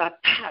lives that are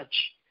attached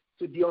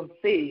to the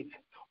unsaved.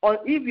 Or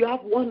if you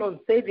have one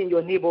unsaved in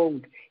your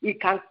neighborhood,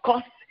 it can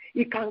cause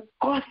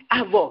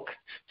havoc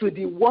to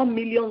the 1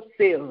 million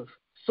souls.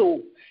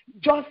 So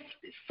just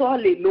Saul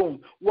alone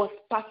was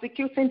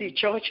persecuting the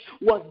church,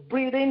 was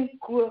building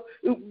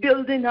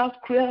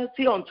out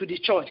cruelty onto the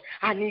church,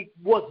 and he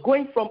was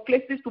going from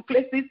places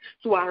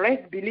to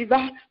arrest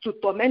believers, to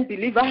torment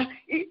believers.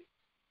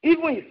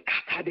 Even he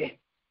scattered them.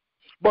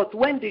 But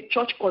when the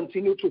church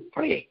continued to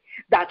pray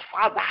that,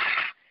 Father,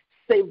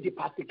 save the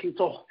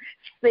persecutor,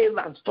 save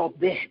and stop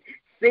them,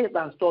 save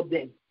and stop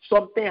them,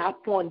 something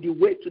happened on the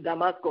way to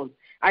Damascus.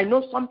 I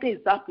know something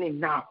is happening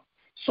now.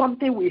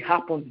 Something will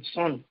happen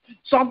soon.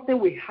 Something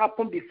will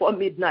happen before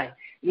midnight.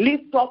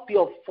 Lift up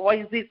your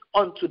voices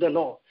unto the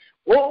Lord.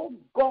 Oh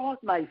God,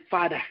 my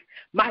Father,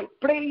 my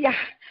prayer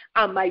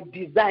and my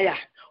desire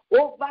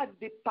over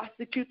the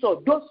persecutor,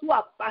 those who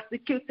are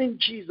persecuting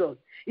Jesus,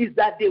 is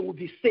that they will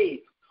be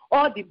saved.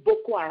 All the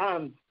Boko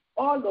Haram,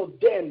 all of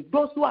them,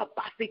 those who are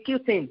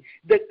persecuting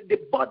the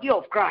body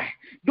of Christ,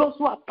 those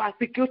who are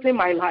persecuting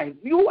my life.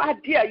 You are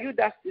there, you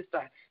that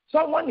sister.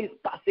 Someone is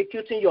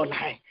persecuting your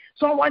life.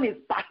 Someone is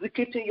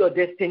persecuting your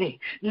destiny.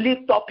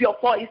 Lift up your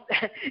voice.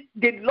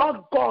 The Lord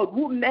God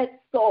who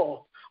met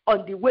Saul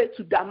on the way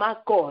to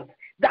Damascus,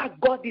 that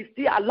God is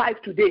still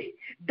alive today.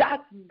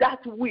 That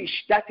wish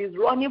that is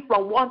running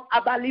from one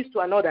herbalist to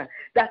another,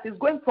 that is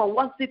going from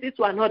one city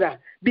to another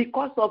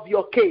because of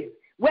your case.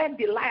 When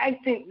the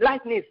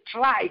lightning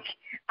strike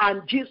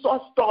and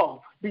Jesus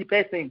stops the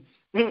person,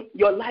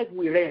 your life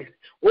will rest.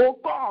 Oh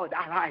God,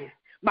 arise.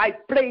 My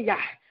prayer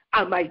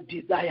and my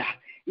desire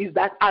is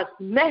that as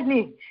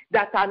many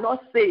that are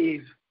not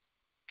saved,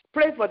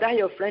 pray for that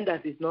your friend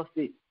that is not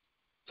saved,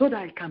 so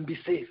that he can be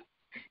saved.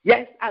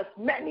 Yes, as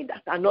many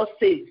that are not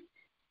saved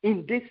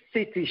in this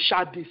city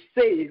shall be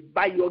saved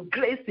by your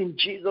grace in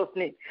Jesus'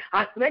 name.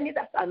 As many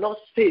that are not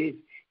saved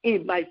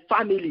in my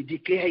family,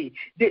 declare it,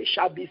 they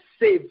shall be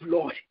saved,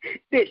 Lord.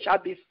 They shall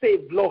be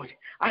saved, Lord.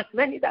 As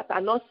many that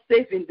are not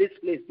saved in this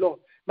place, Lord,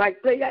 my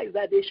prayer is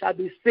that they shall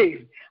be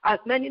saved. As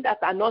many that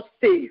are not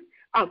saved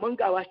among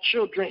our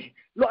children,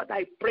 Lord,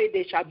 I pray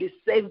they shall be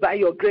saved by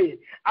your grace.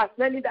 As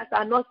many that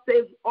are not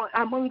saved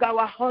among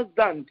our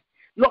husbands,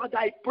 Lord,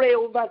 I pray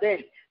over them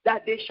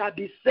that they shall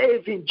be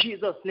saved in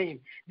Jesus' name.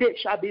 They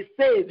shall be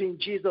saved in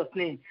Jesus'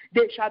 name.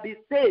 They shall be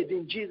saved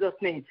in Jesus'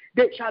 name.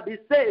 They shall be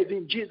saved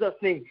in Jesus'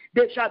 name.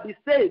 They shall be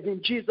saved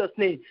in Jesus'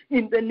 name.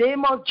 In the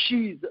name of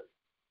Jesus.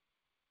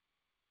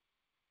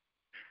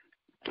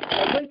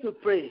 I'm going to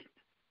pray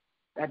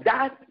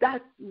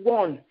that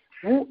one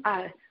who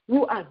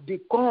has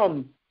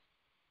become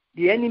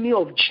the enemy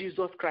of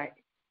Jesus Christ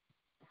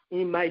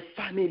in my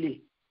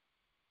family,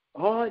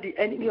 or the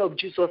enemy of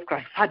Jesus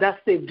Christ, Father,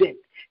 save them.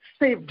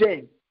 Save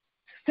them.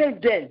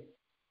 Save them.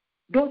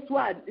 Those who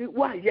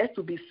are yet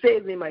to be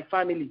saved in my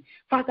family,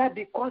 Father,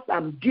 because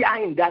I'm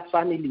there in that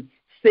family,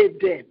 save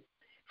them.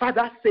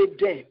 Father, save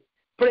them.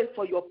 Pray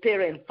for your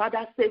parents.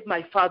 Father, save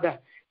my father.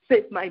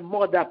 Save my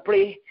mother.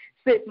 Pray.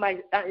 Save my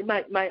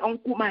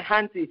uncle, my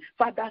auntie.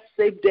 Father,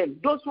 save them.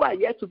 Those who are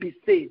yet to be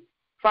saved,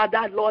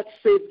 Father, Lord,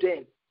 save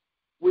them.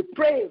 We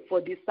pray for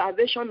the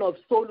salvation of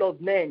soul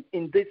of men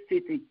in this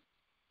city.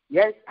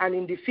 Yes, and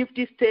in the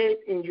 50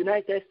 states in the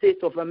United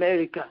States of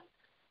America.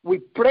 We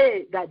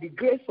pray that the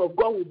grace of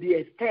God will be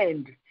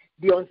extended.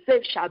 The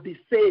unsaved shall be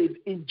saved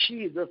in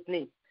Jesus'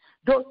 name.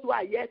 Those who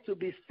are yet to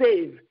be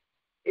saved,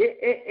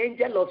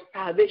 angel of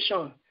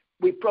salvation,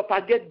 we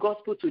propagate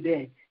gospel to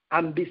them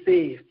and be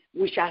saved.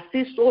 We shall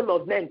see soul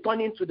of men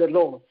turning to the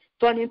Lord,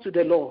 turning to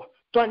the Lord,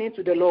 turning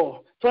to the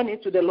Lord,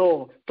 turning to the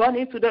Lord,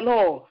 turning to the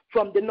Lord,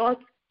 from the north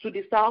to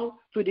the south,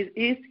 to the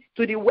east,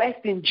 to the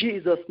west, in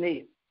Jesus'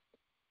 name.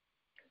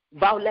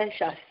 Violence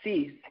shall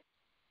cease.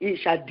 It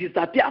shall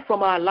disappear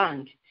from our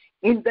land.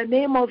 In the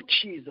name of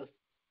Jesus.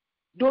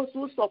 Those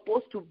who are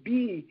supposed to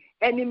be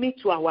enemy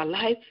to our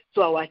life,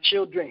 to our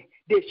children,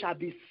 they shall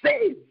be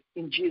saved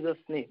in Jesus'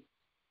 name.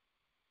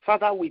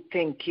 Father, we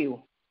thank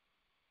you.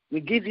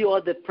 We give you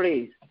all the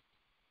praise.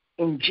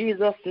 In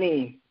Jesus'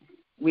 name,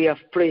 we have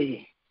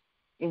prayed.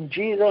 In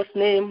Jesus'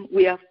 name,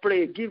 we have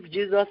prayed. Give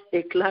Jesus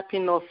a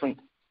clapping offering.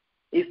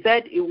 He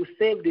said he will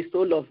save the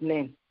soul of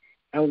men.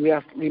 And we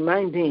have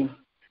reminded him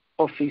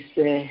of his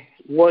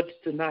word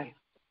tonight.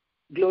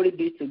 Glory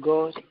be to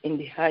God in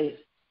the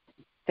highest.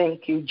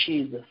 Thank you,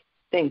 Jesus.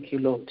 Thank you,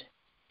 Lord.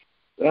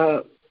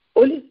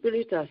 Holy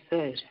Spirit has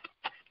said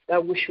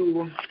that we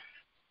should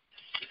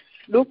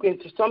look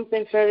into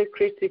something very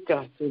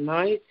critical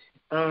tonight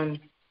and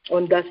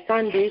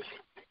understand it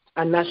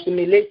and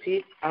assimilate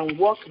it and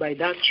walk by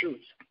that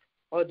truth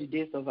all the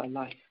days of our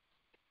life.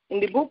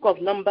 In the book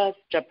of Numbers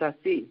chapter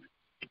 6,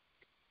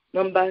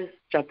 and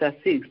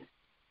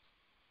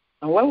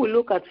when we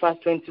look at verse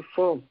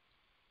 24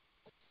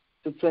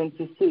 to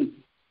 26,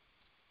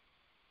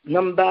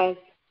 Numbers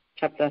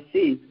chapter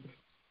 6.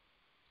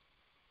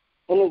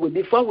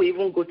 Before we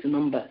even go to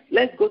Numbers,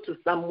 let's go to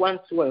Psalm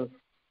 112.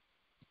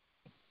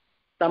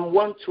 Psalm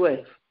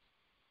 112.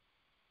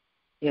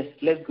 Yes,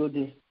 let's go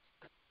there.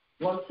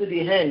 One to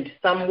the hand.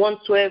 Psalm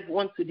 112,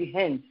 one to the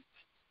hand.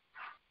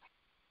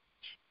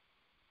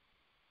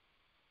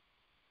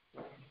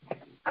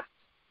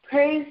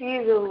 Praise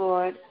ye the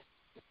Lord.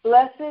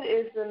 Blessed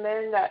is the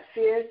man that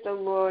fears the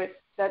Lord,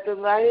 that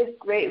delighteth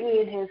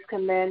greatly in his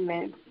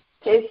commandments.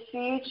 His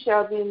seed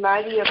shall be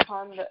mighty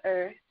upon the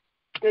earth.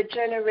 The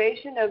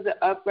generation of the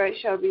upright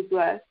shall be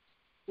blessed.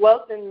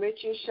 Wealth and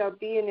riches shall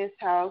be in his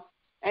house,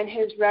 and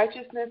his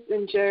righteousness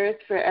endureth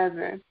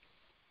forever.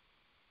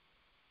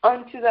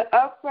 Unto the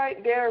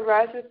upright there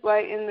ariseth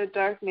light in the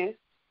darkness.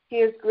 He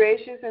is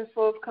gracious and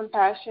full of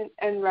compassion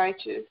and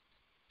righteous.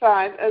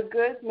 5. A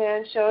good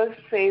man showeth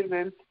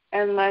favor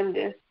and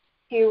lendeth.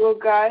 He will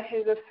guide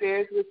his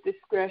affairs with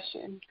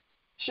discretion.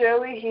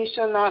 Surely he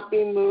shall not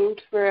be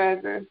moved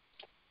forever.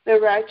 The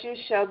righteous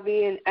shall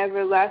be in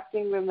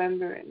everlasting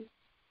remembrance.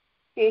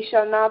 He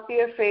shall not be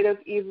afraid of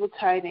evil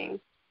tidings.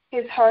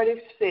 His heart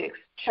is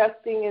fixed,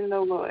 trusting in the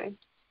Lord.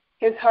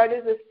 His heart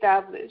is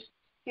established.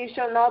 He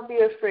shall not be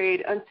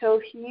afraid until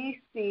he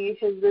see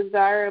his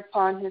desire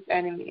upon his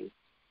enemies.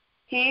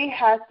 He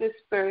hath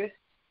dispersed.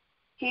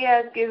 He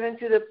has given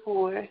to the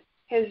poor.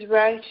 His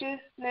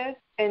righteousness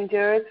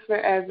endureth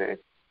forever.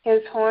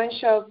 His horn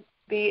shall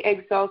be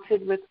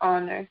exalted with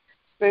honor.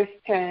 Verse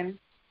 10.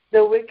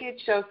 The wicked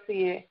shall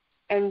see it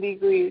and be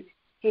grieved.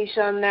 He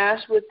shall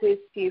gnash with his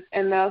teeth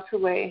and melt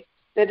away.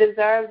 The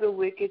desire of the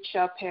wicked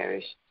shall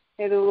perish.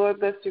 May the Lord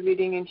bless the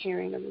reading and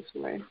hearing of his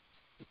word.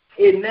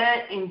 Amen.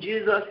 In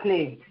Jesus'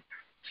 name,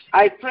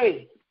 I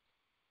pray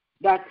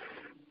that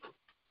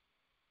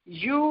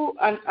you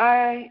and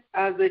I,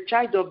 as a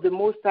child of the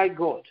Most High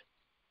God,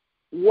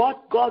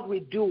 what God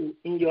will do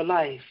in your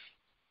life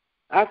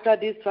after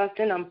this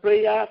fasting and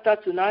prayer, after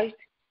tonight,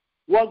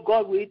 what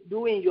God will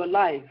do in your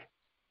life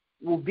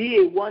will be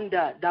a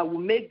wonder that will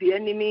make the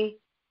enemy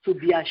to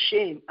be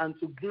ashamed and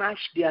to gnash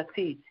their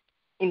teeth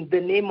in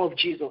the name of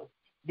Jesus.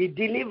 The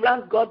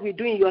deliverance God will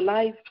do in your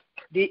life,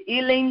 the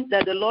healing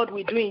that the Lord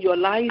will do in your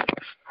life,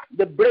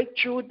 the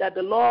breakthrough that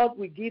the Lord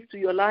will give to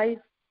your life,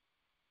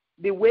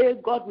 the way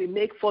God will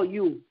make for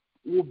you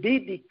will be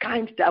the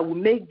kind that will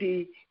make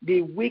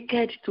the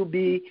wicked to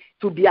be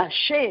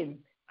ashamed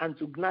and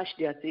to gnash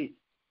their teeth.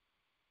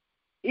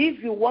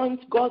 If you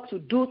want God to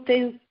do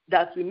things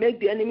that will make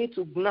the enemy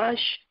to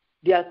gnash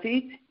their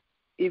teeth,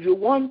 if you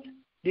want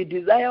the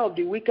desire of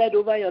the wicked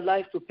over your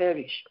life to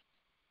perish,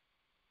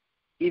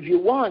 if you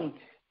want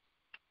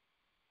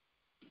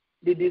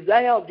the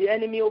desire of the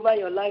enemy over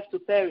your life to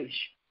perish,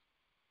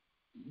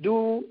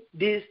 do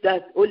this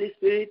that Holy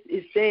Spirit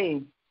is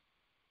saying.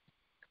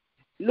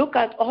 Look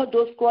at all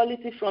those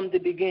qualities from the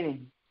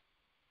beginning.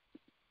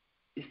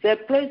 He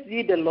said, praise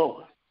ye the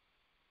Lord.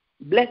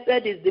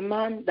 Blessed is the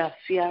man that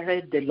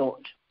feareth the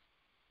Lord,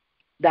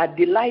 that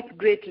delights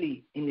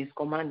greatly in his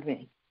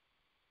commandments.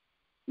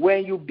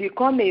 When you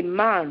become a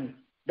man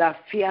that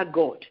fear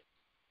God,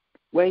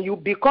 when you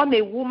become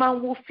a woman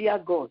who fear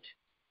God,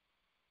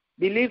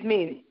 believe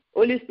me,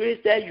 Holy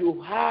Spirit said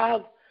you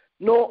have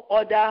no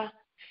other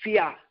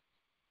fear.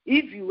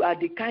 If you are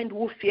the kind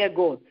who fear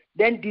God,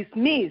 then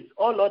dismiss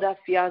all other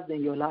fears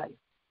in your life.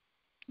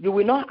 You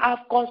will not have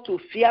cause to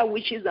fear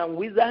witches and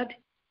wizards.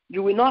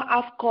 You will not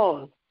have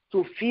cause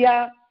to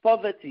fear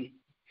poverty.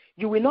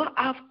 You will not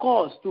have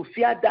cause to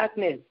fear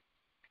darkness.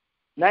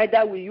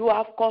 Neither will you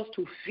have cause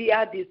to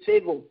fear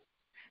disfavor.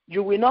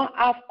 You will not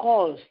have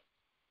cause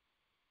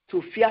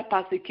to fear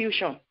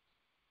persecution.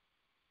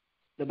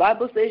 The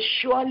Bible says,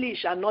 surely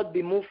shall not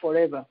be moved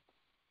forever.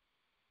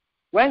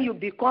 When you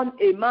become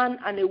a man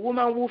and a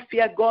woman who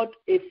fear God,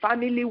 a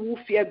family who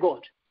fear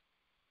God,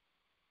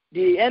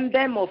 the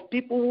emblem of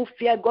people who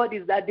fear God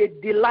is that they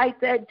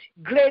delighted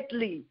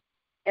greatly,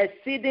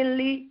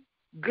 exceedingly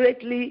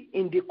greatly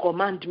in the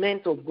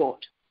commandments of God.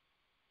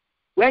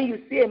 When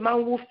you see a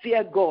man who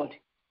fear God,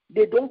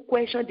 they don't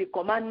question the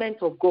commandments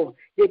of God.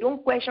 They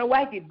don't question,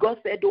 why did God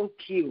say don't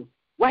kill?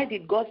 Why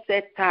did God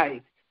say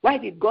tithe? Why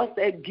did God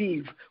say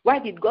give? Why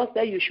did God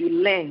say you should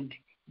lend?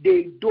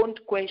 They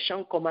don't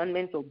question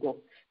commandments of God.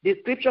 The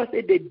scripture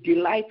says they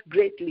delight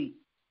greatly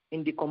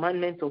in the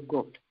commandments of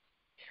God.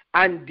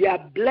 And their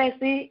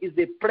blessing is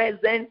a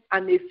present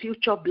and a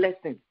future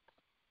blessing.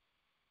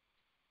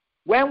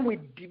 When we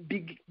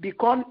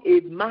become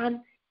a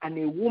man and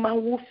a woman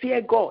who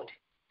fear God,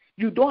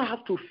 you don't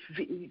have to,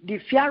 the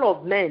fear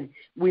of men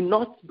will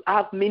not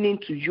have meaning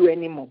to you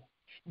anymore.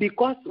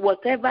 Because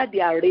whatever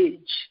their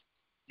rage,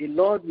 the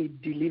Lord will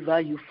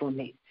deliver you from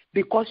it.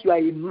 Because you are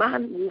a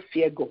man who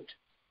fear God.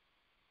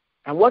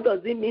 And what does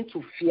it mean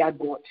to fear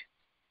God?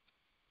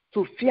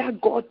 To fear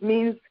God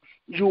means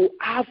you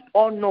have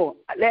honor,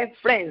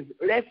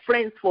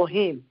 reverence for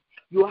him.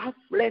 You have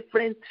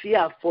reverence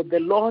fear for the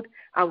Lord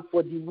and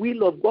for the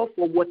will of God,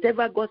 for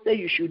whatever God said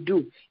you should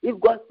do. If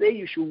God said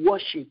you should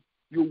worship,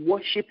 you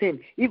worship him.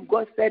 If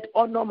God said,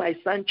 honor my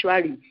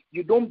sanctuary,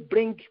 you don't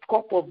bring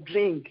cup of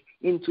drink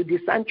into the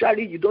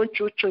sanctuary. You don't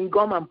chew chewing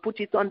gum and put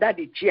it under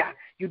the chair.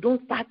 You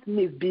don't start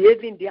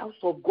misbehaving in the house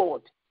of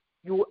God.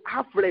 You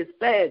have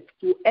respect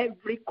to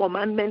every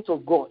commandment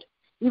of God.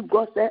 If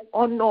God said,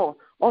 honor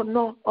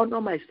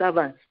my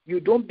servant, you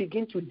don't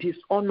begin to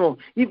dishonor.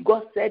 If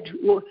God said,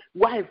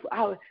 wife,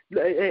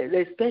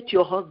 respect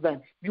your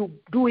husband, you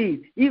do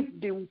it. If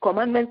the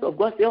commandments of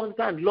God say,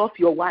 husband, love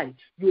your wife,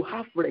 you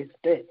have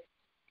respect.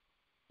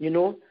 You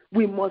know,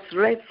 we must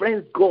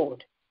reference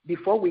God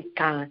before we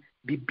can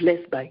be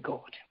blessed by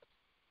God.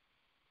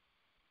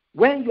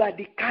 When you are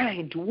the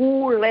kind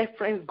who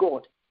reference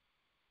God,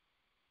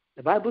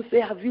 the Bible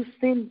says, have you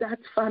seen that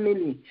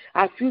family?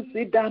 Have you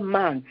seen that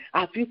man?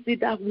 Have you seen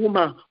that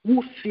woman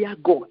who fear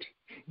God?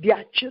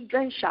 Their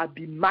children shall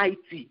be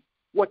mighty.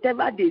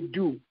 Whatever they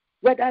do,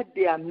 whether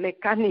they are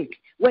mechanic,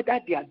 whether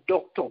they are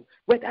doctor,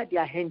 whether they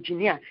are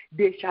engineer,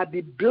 they shall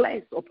be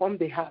blessed upon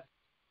the earth.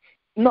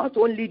 Not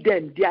only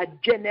them, their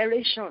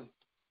generation.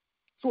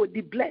 So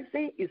the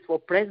blessing is for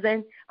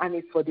present and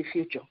it's for the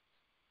future.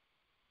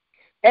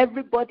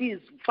 Everybody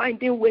is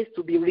finding ways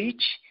to be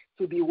rich,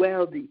 to be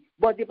wealthy.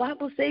 But the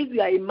Bible says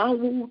you are a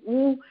man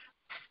who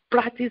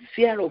practices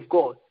fear of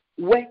God,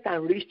 wealth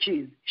and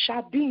riches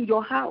shall be in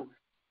your house.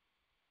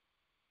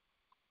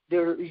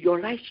 Your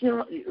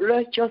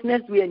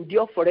righteousness will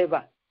endure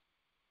forever.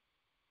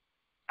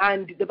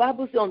 And the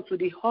Bible says, unto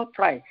the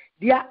upright,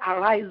 there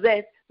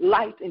arises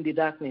light in the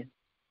darkness.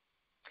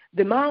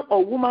 The man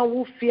or woman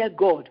who fear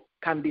God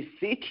can be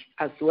sick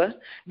as well.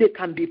 They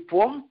can be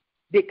poor.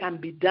 They can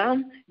be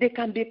down. They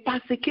can be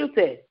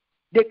persecuted.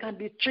 They can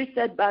be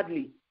treated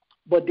badly.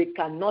 But they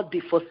cannot be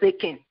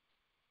forsaken.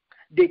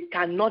 They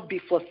cannot be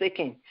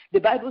forsaken.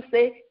 The Bible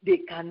says they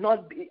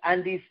cannot be,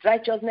 and his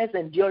righteousness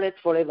endureth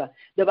forever.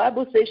 The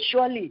Bible says,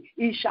 surely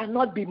he shall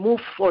not be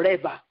moved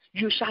forever.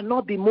 You shall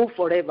not be moved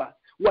forever.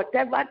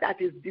 Whatever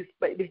that is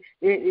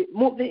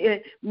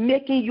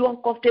making you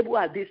uncomfortable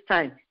at this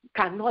time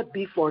cannot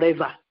be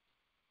forever.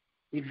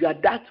 If you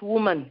are that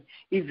woman,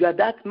 if you are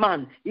that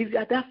man, if you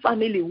are that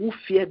family who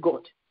fear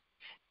God,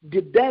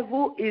 the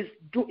devil is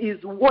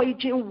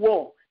waging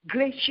war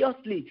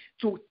graciously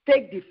to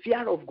take the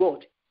fear of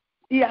God.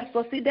 He has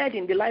succeeded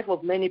in the life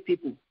of many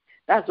people.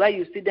 That's why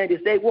you see them, they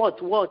say,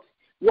 what?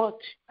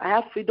 I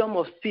have freedom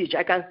of speech.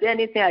 I can say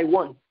anything I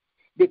want.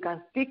 They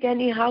can speak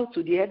anyhow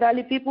to the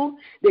elderly people.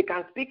 They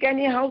can speak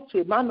anyhow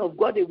to a man of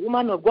God, a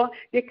woman of God.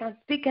 They can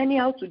speak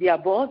anyhow to their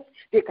boss.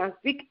 They can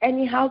speak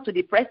anyhow to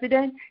the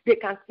president. They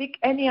can speak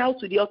anyhow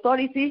to the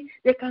authority.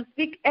 They can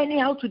speak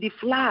anyhow to the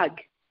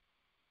flag.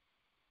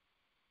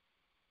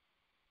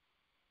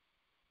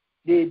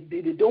 They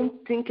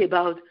don't think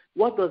about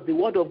what does the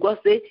word of God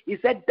say. He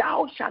said,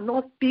 thou shalt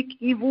not speak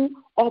evil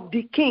of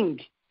the king.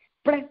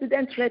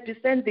 President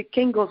represents the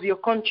king of your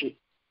country.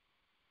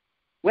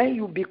 When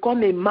you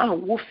become a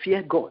man who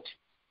fear God,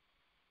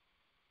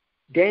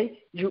 then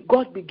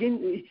God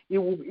begin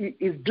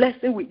his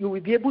blessing. You will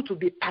be able to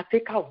be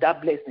partaker of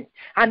that blessing.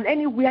 And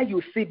anywhere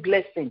you see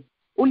blessing,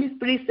 Holy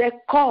Spirit said,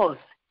 cause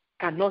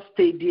cannot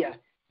stay there.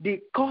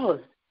 The cause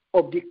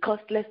of the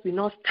costless will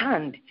not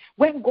stand.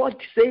 When God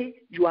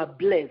say you are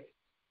blessed,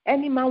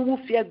 any man who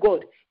fear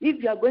God,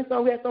 if you are going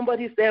somewhere,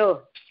 somebody say,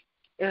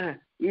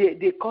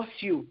 they curse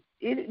you.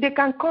 They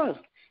can curse,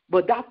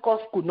 but that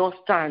curse could not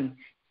stand.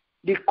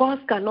 The curse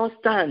cannot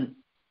stand.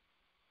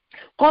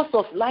 Curse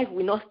of life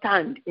will not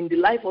stand in the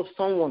life of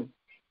someone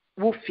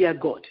who fear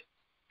God.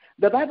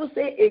 The Bible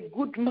says a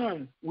good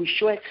man will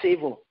show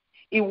favor.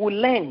 He will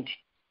lend.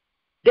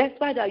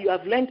 Despite that you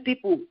have lent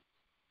people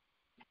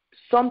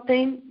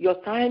something,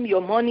 your time,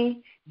 your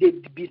money, they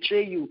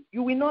betray you.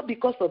 You will not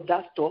because of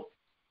that stuff,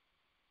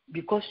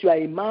 because you are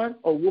a man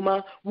or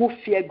woman who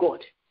fear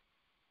God.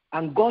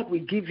 And God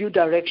will give you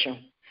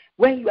direction.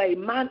 When you are a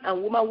man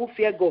and woman who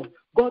fear God,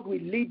 God will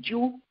lead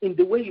you in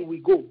the way you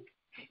will go.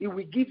 He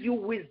will give you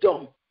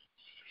wisdom.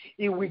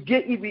 He will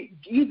give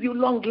you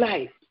long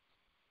life.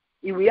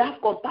 He will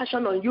have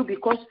compassion on you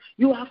because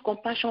you have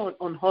compassion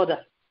on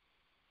others.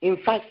 In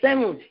verse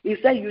 7, he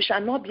said, you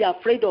shall not be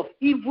afraid of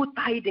evil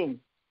tidings.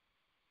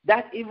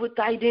 That evil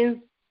tidings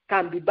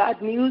can be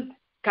bad news,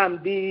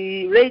 can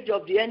be rage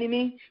of the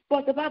enemy.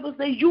 But the Bible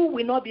says you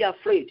will not be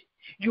afraid.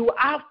 You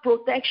have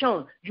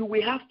protection, you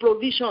will have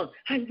provision,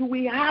 and you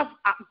will have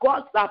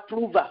God's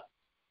approval.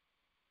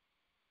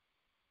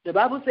 The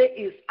Bible says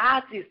his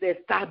heart is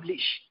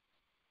established.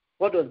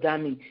 What does that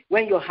mean?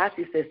 When your heart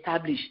is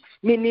established,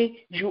 meaning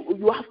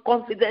you have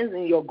confidence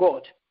in your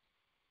God.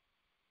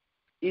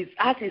 His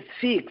heart is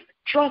fixed,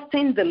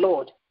 trusting the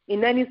Lord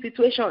in any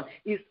situation.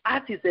 His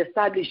heart is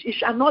established. He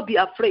shall not be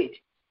afraid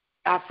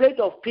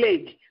of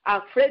plague,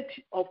 afraid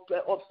of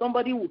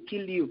somebody who will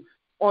kill you,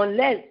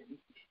 unless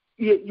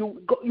you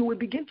will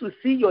begin to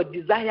see your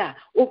desire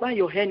over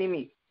your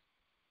enemy.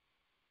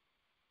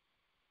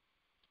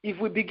 If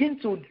we begin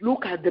to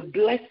look at the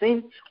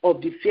blessing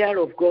of the fear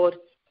of God,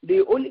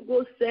 the Holy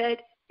Ghost said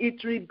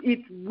it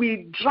will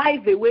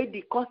drive away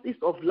the causes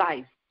of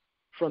life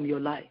from your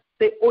life.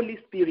 Say, Holy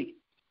Spirit,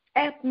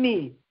 help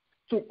me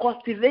to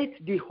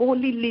cultivate the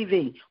holy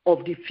living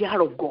of the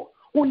fear of God.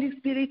 Holy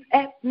Spirit,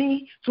 help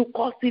me to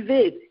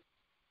cultivate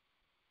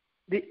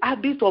the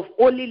habit of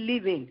holy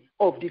living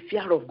of the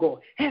fear of God.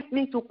 Help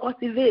me to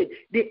cultivate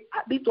the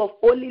habit of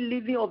holy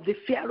living of the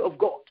fear of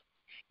God.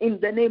 In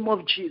the name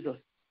of Jesus.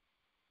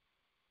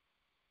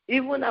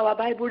 Even our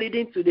Bible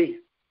reading today,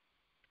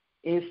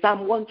 in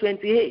Psalm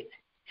 128,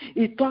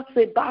 it talks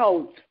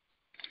about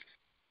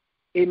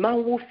a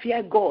man who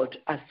fears God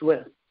as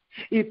well.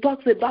 It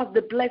talks about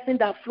the blessing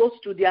that flows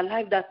to their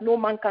life that no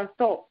man can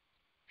stop.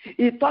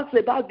 It talks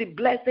about the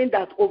blessing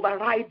that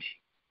overrides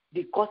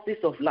the causes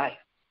of life.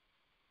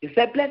 It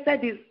said,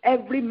 blessed is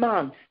every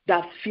man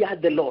that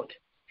fears the Lord,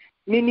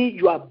 meaning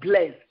you are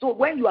blessed. So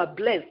when you are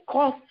blessed,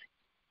 curse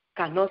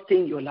cannot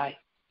stay in your life.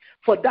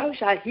 For thou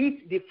shalt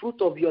eat the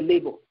fruit of your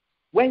labor.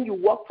 When you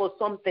work for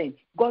something,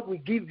 God will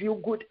give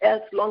you good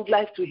health, long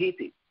life to hit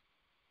it.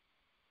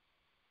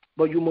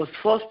 But you must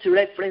first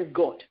reference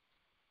God.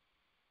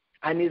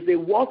 And it's a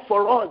work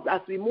for us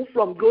as we move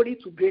from glory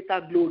to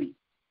greater glory.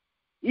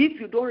 If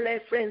you don't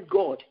reference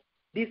God,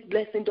 this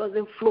blessing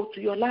doesn't flow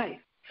to your life.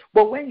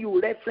 But when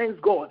you reference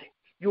God,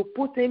 you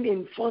put him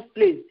in first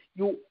place.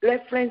 You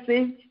reference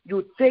him,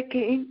 you take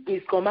in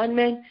his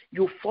commandment,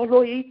 you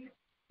follow it.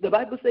 The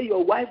Bible says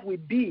your wife will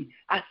be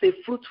as a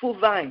fruitful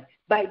vine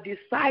by the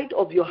side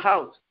of your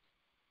house.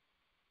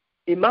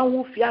 A man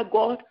who fear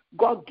God,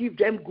 God give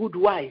them good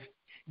wives.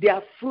 They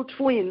are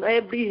fruitful in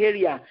every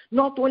area,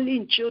 not only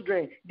in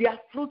children. They are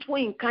fruitful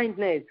in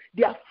kindness.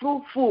 They are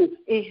fruitful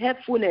in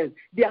helpfulness.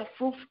 They are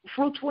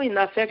fruitful in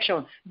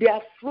affection. They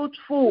are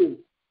fruitful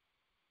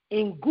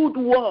in good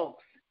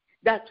works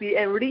that will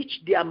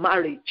enrich their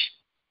marriage.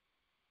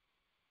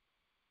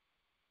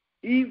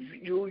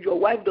 If your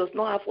wife does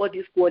not have all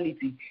this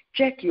quality,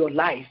 check your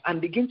life and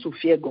begin to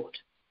fear God.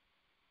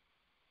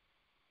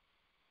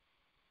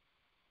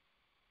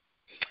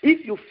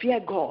 If you fear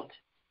God,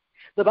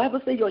 the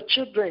Bible says your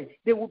children,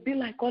 they will be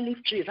like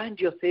olive trees around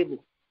your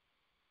table.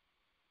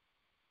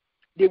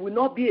 They will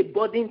not be a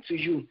burden to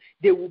you.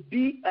 They will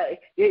be,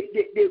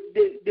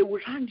 they will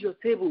round your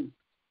table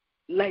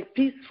like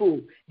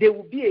peaceful. They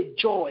will be a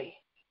joy.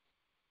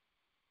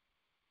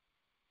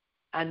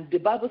 And the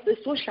Bible says,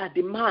 so shall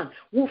the man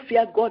who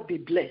fear God be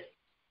blessed.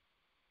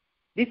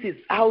 This is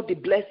how the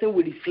blessing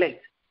will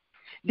reflect.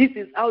 This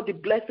is how the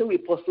blessing will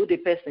pursue the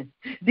person.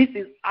 This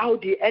is how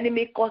the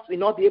enemy cause will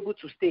not be able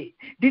to stay.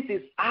 This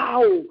is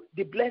how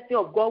the blessing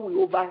of God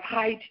will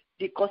override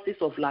the causes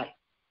of life.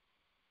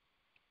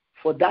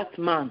 For that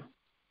man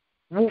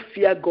who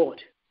fear God,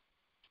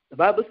 the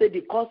Bible says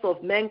the curse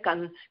of men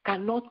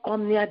cannot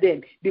come near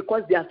them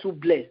because they are too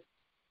blessed.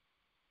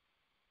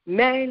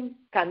 Men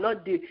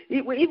cannot do,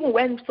 even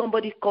when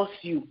somebody curses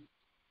you,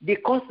 the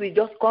curse will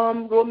just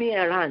come roaming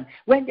around.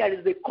 When there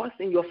is a curse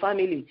in your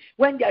family,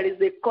 when there is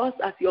a curse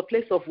at your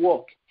place of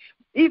work,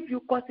 if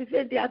you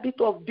cultivate the habit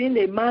of being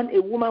a man,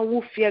 a woman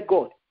who fear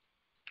God,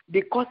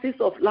 the curses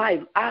of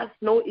life has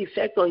no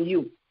effect on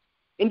you.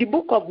 In the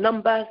book of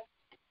Numbers,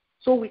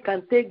 so we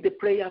can take the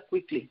prayer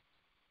quickly.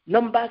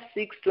 Numbers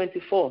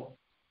 6:24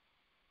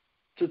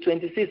 to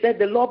 26 said,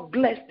 the Lord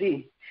bless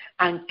thee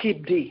and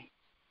keep thee.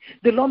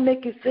 The Lord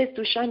make his face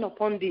to shine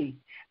upon thee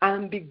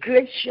and be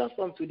gracious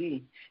unto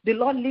thee. The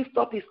Lord lift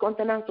up his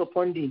countenance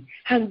upon thee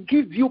and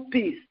give you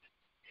peace.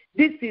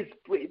 This is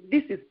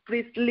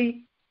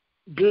priestly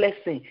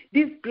blessing.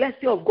 This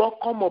blessing of God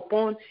come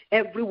upon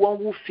everyone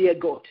who fear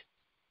God.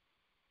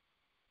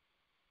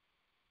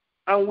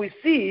 And we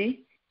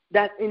see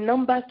that in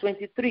Numbers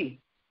 23,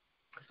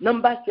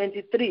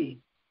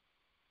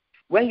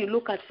 when you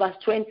look at verse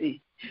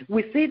 20,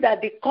 we see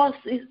that the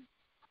curses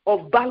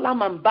of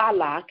Balaam and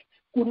Balak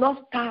could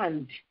not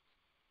stand.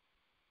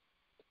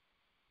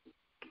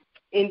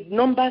 In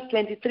Numbers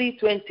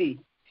 23:20,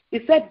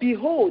 it said,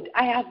 behold,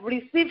 I have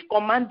received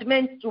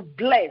commandment to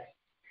bless,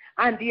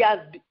 and he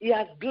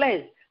has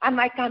blessed,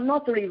 and I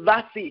cannot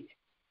reverse it.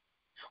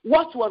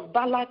 What was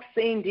Balak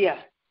saying there?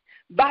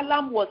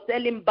 Balaam was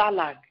telling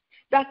Balak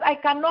that I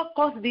cannot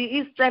curse the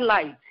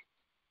Israelites.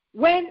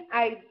 When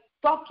I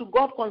talk to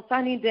God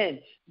concerning them,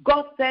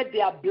 God said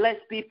they are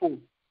blessed people.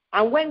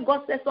 And when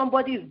God said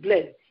somebody is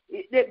blessed,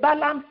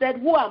 Balaam said,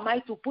 who am I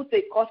to put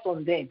a curse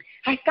on them?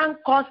 I can't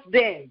curse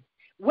them.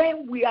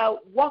 When we are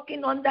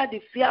walking under the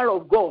fear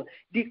of God,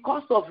 the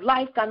curse of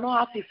life cannot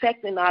have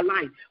effect in our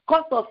life.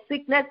 Curse of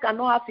sickness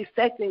cannot have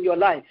effect in your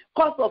life.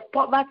 Curse of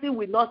poverty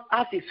will not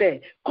have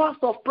effect. Curse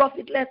of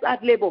profitless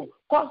hard labor.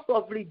 Curse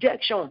of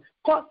rejection.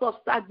 Curse of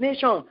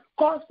stagnation.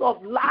 Curse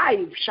of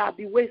life shall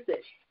be wasted.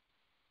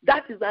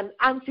 That is an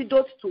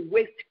antidote to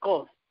waste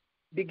curse.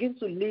 Begin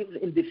to live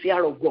in the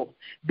fear of God.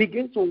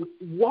 Begin to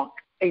walk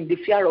in the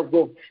fear of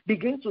God.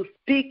 Begin to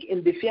speak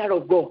in the fear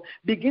of God.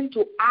 Begin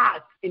to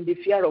act in the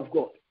fear of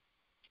God.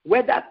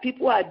 Whether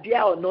people are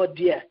there or not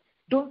there,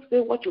 don't say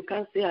what you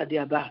can't say at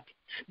their back.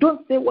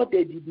 Don't say what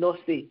they did not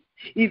say.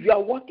 If you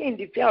are walking in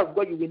the fear of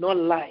God, you will not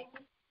lie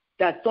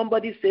that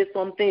somebody says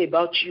something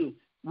about you,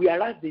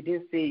 whereas they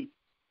didn't say it.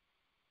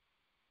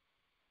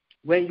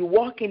 When you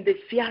walk in the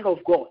fear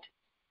of God,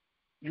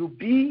 you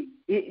be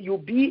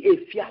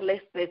a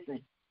fearless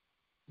person.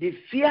 The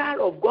fear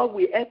of God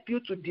will help you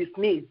to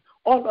dismiss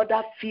all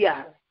other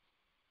fears.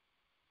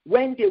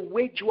 When they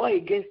wage war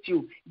against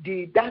you,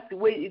 that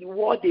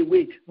war they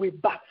wage will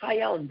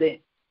backfire on them.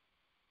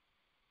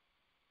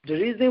 The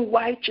reason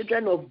why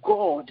children of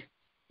God,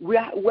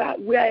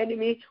 why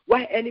enemy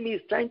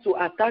is trying to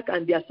attack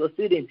and they are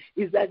succeeding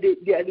is that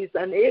there is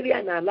an area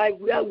in our life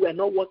where we are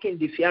not walking in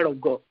the fear of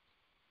God.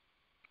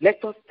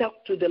 Let us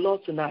talk to the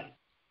Lord tonight.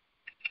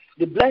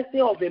 The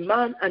blessing of a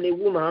man and a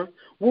woman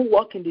who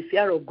walk in the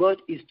fear of God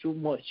is too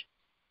much.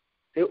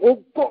 Say,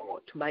 oh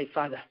God, my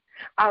Father,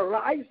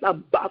 arise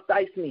and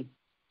baptize me.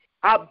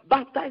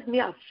 Baptize me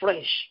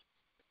afresh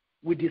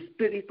with the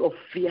spirit of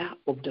fear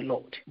of the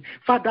Lord.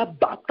 Father,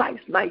 baptize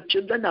my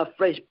children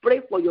afresh.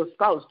 Pray for your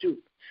spouse too.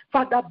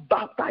 Father,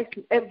 baptize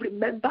every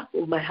member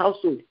of my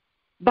household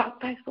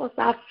Baptize us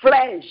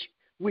afresh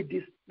with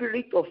the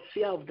spirit of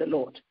fear of the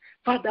Lord.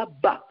 Father,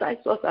 baptize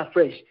us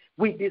afresh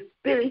with the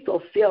spirit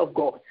of fear of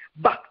God.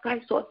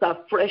 Baptize us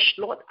afresh,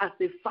 Lord, as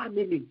a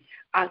family,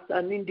 as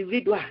an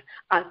individual,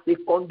 as a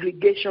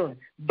congregation.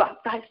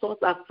 Baptize us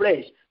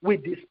afresh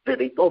with the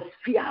spirit of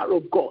fear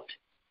of God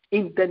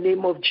in the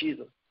name of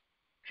Jesus.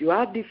 If you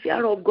have the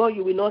fear of God,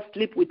 you will not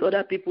sleep with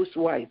other people's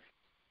wives.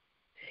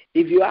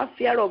 If you have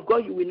fear of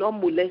God, you will not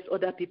molest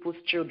other people's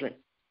children.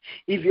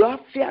 If you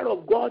have fear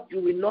of God,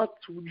 you will not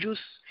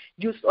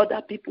use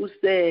other people's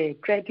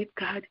credit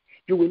card.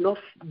 You will not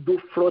do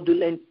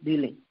fraudulent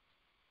dealing.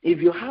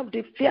 If you have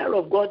the fear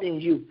of God in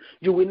you,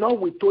 you will not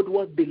withhold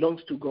what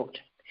belongs to God.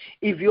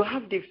 If you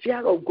have the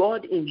fear of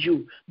God in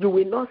you, you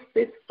will not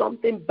say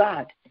something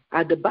bad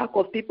at the back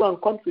of people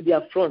and come to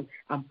their front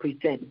and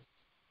pretend.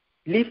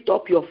 Lift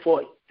up your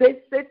voice.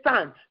 Say,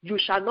 Satan, you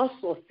shall not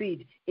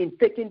succeed in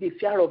taking the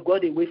fear of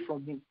God away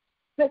from me.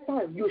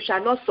 Satan, you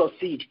shall not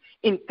succeed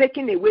in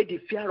taking away the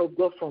fear of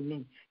God from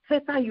me.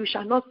 Satan, you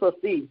shall not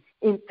succeed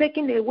in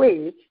taking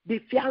away the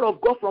fear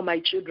of God from my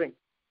children.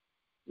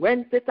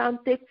 When Satan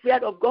takes fear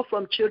of God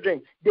from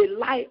children, they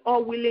lie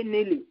all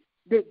willy-nilly.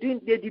 They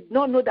did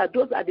not know that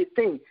those are the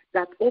things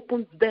that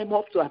opens them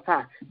up to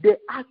attack. They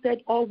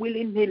acted all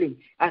willy-nilly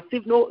as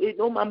if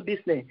no man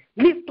business.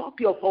 Lift up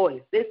your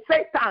voice. Say,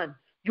 Satan,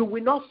 you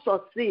will not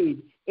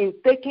succeed in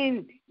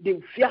taking the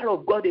fear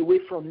of God away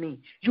from me.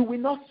 You will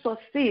not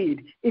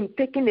succeed in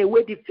taking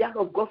away the fear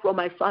of God from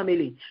my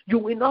family. You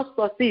will not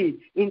succeed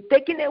in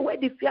taking away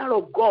the fear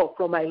of God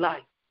from my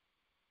life.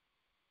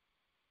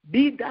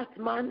 Be that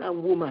man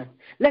and woman.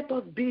 Let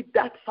us be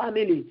that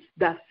family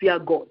that fear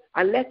God.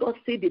 And let us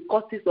see the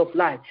causes of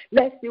life.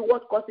 Let's see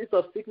what causes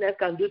of sickness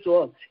can do to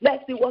us.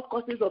 Let's see what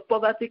causes of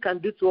poverty can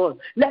do to us.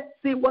 Let's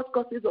see what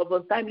causes of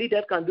untimely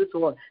death can do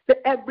to us. So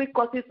every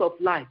causes of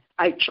life,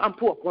 I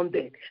trample upon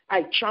them.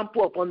 I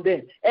trample upon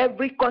them.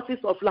 Every causes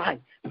of life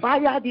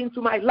fired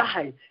into my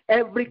life.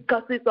 Every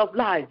causes of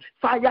life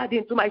fired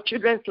into my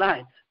children's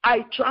life.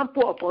 I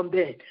trample upon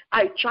them.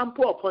 I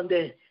trample upon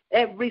them.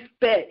 Every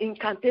spell,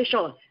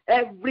 incantation,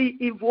 every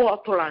evil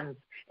utterance,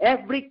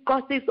 every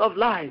causes of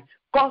life,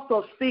 cause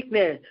of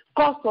sickness,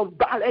 cause of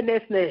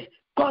barrenness,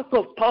 cause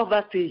of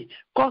poverty,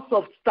 cause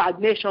of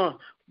stagnation,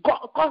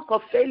 cause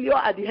of failure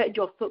at the edge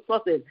of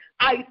success.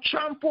 I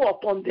trample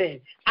upon them.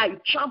 I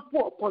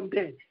trample upon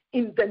them.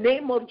 In the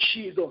name of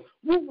Jesus,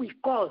 who we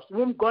cause,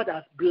 whom God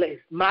has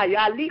blessed.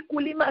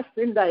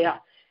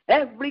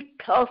 Every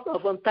cause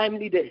of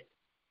untimely death,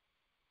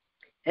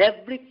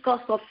 every cause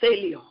of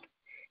failure,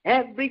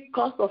 every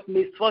cause of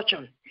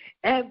misfortune,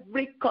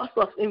 every cause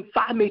of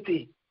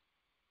infirmity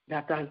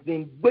that has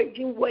been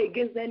waging war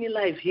against any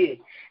life here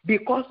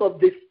because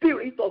of the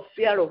spirit of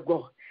fear of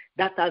God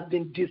that has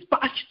been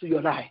dispatched to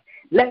your life.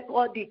 Let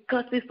all the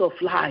curses of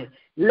life,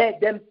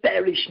 let them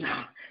perish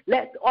now.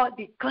 Let all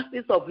the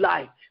curses of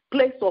life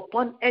placed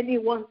upon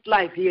anyone's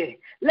life here,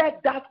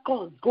 let that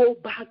cause go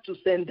back to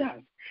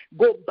sender.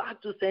 Go back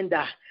to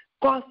sender.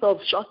 Cause of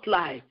short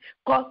life,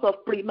 cause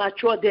of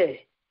premature death,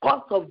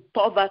 cause of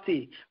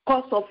poverty,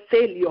 cause of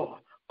failure,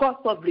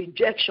 cause of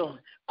rejection,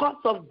 cause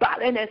of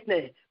barrenness,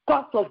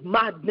 cause of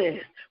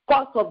madness,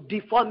 cause of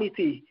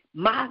deformity.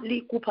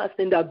 Mali Cooper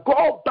sender,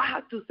 go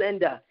back to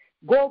sender,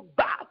 go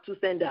back to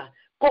sender,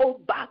 go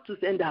back to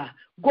sender,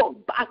 go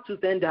back to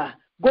sender,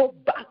 go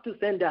back to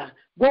sender,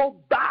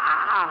 go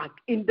back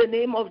in the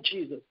name of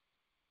Jesus.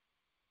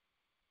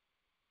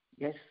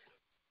 Yes.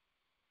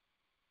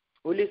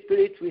 Holy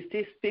Spirit, we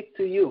still speak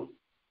to you.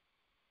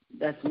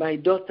 That's my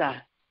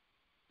daughter.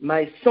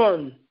 My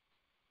son,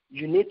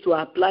 you need to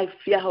apply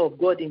fear of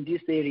God in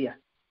this area.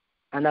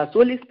 And as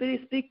Holy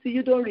Spirit speaks to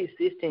you, don't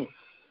resist him.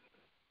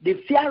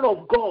 The fear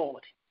of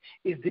God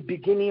is the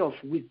beginning of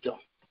wisdom.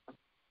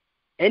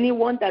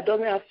 Anyone that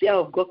doesn't have fear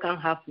of God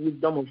can't have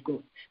wisdom of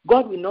God.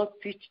 God will not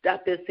teach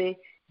that person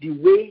the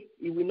way.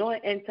 He will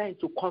not enter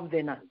into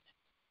covenant.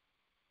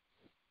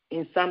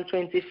 In Psalm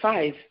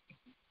 25,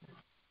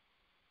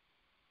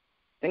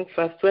 I think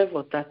verse 12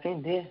 or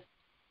 13 there,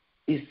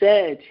 he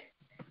said,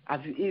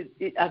 have you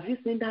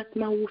seen that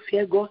man who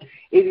fear God?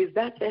 It is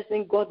that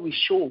person God will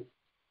show.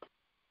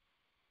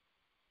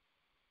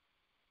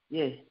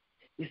 Yeah.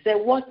 He said,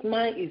 what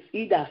man is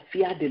he that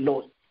fear the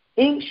Lord?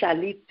 Him shall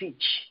he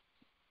teach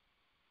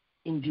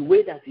in the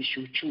way that he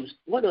should choose.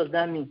 What does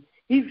that mean?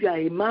 If you are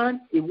a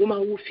man, a woman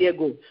who fear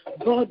God,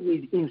 God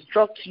will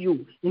instruct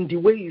you in the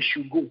way you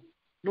should go.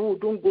 No,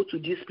 don't go to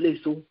this place.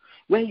 So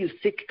when you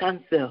seek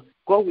counsel,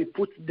 God will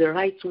put the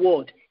right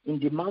word in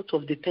the mouth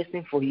of the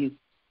person for you.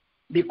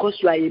 Because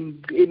you are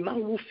a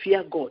man who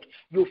fear God.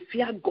 You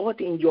fear God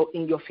in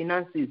your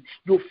finances.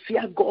 You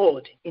fear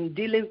God in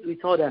dealings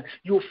with others.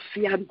 You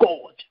fear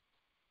God.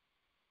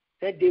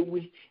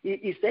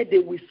 He said they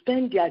will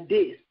spend their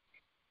days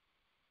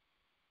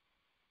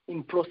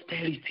in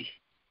prosperity.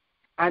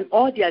 And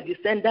all their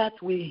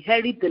descendants will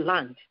inherit the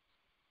land.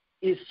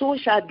 His soul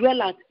shall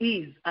dwell at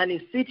ease, and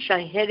his seed shall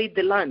inherit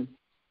the land.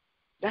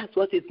 That's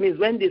what it means.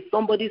 When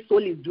somebody's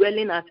soul is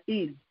dwelling at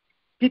ease,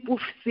 people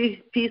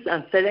see peace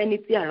and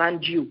serenity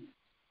around you.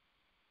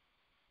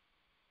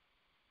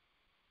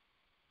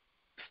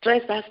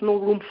 Stress has no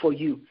room for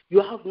you.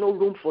 You have no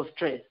room for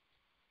stress.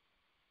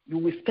 You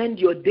will spend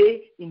your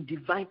day in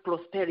divine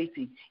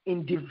prosperity,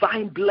 in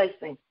divine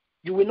blessing.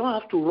 You will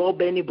not have to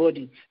rob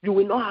anybody. You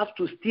will not have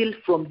to steal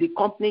from the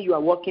company you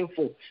are working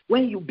for.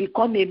 When you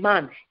become a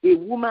man, a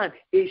woman,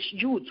 a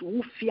youth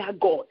who fear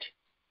God,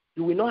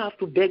 you will not have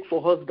to beg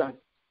for husband.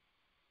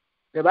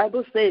 The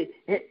Bible says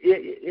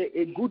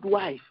a good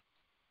wife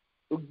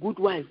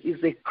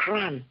is a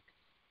crown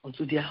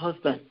unto their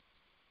husband.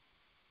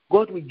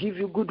 God will give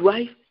you good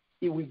wife.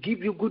 He will give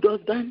you good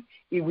husband.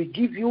 He will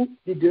give you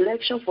the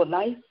direction for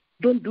life.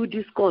 Don't do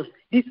this course.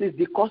 This is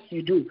the course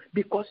you do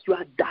because you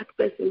are that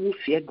person who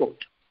fear God.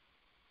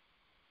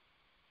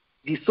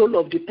 The soul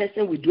of the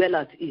person will dwell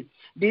at it.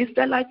 The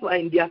Israelites were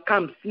in their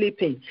camp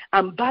sleeping,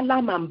 and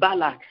Balaam and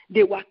Balak,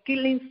 they were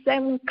killing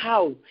 7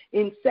 cows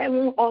in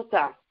 7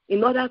 altars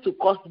in order to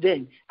curse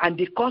them, and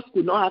the curse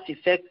could not have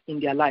effect in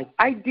their life.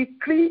 I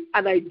decree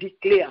and I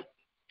declare,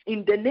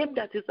 in the name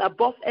that is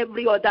above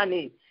every other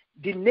name,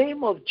 the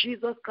name of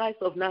Jesus Christ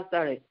of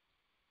Nazareth,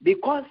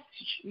 because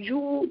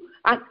you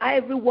and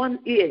everyone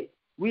here,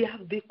 we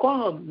have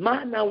become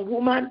man and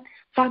woman,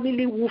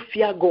 family who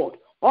fear God.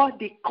 All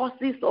the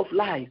causes of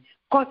life,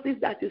 causes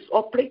that is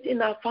operating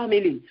in our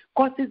family,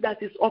 causes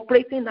that is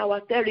operating in our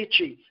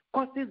territory,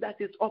 causes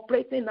that is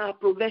operating in our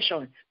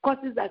profession,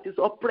 causes that is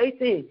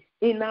operating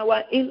in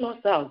our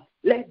in-laws' house.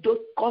 Let those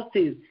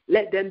causes,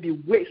 let them be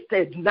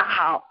wasted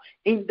now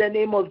in the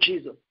name of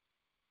Jesus.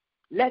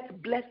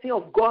 Let blessing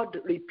of God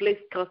replace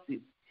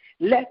curses.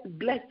 Let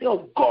blessing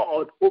of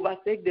God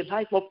overtake the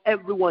life of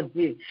everyone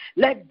here.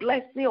 Let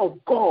blessing of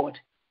God,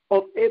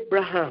 of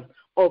Abraham,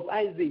 of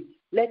Isaac,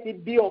 let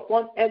it be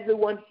upon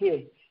everyone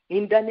here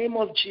in the name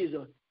of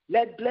Jesus.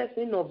 Let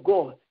blessing of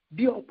God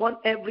be upon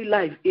every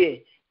life here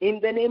in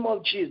the name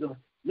of Jesus.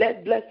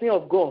 Let blessing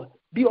of God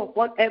be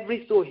upon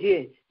every soul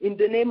here in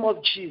the name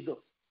of Jesus.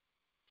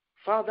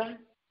 Father,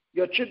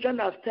 your children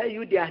have tell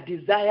you their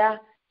desire,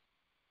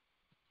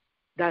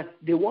 that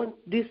they want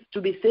this to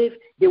be saved,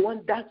 they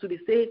want that to be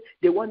saved,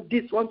 they want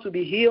this one to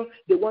be healed,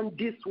 they want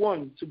this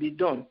one to be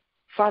done.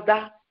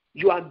 Father,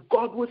 you are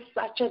God who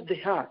searches the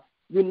heart.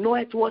 You know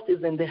it what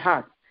is in the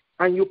heart.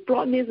 And you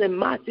promise in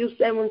Matthew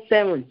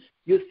 7:7,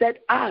 you said,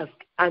 ask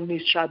and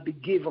it shall be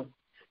given.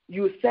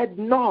 You said,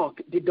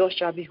 knock, the door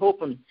shall be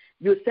opened.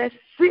 You said,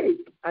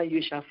 seek and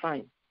you shall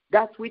find.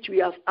 That which we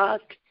have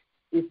asked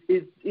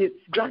is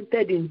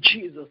granted in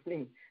Jesus'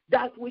 name.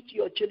 That which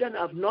your children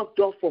have knocked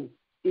off for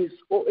is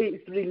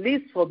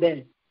released for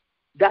them.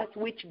 That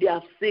which they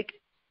have sought,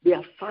 they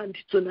have found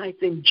tonight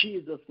in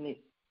Jesus' name.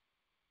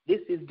 This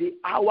is the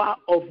hour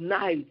of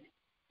night.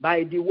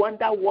 By the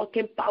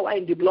wonder-working power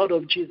in the blood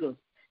of Jesus,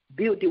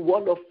 build the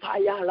wall of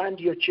fire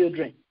around your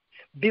children.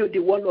 Build the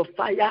wall of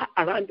fire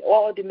around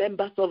all the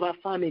members of our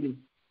family.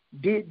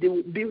 Build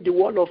the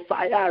wall of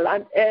fire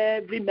around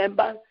every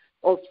member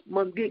of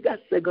Mangiga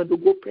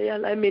Segandogo Prayer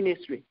Line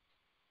Ministry.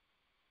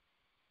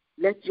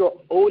 Let your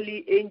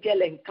holy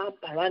angel encamp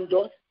around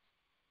us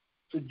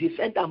to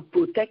defend and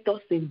protect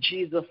us in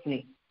Jesus'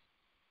 name.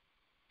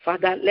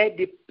 Father, let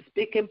the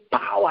speaking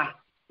power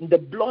in the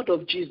blood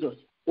of Jesus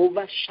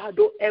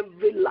overshadow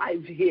every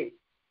life here.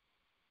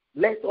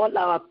 Let all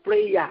our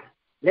prayer,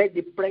 let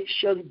the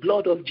precious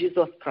blood of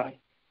Jesus Christ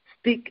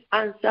speak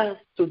answers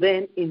to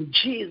them in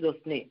Jesus'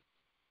 name.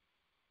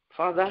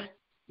 Father,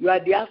 you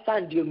are the Alpha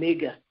and the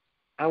Omega,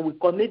 and we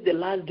commit the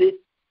last day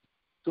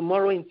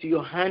tomorrow into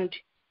your hand.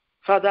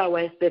 Father, our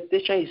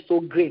expectation is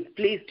so great.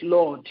 Please,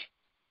 Lord,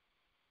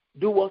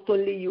 do what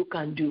only you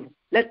can do.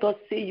 Let us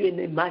see you in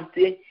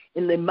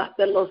a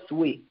marvelous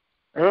way.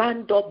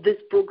 Round up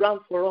this program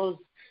for us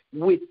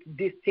with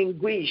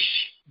distinguished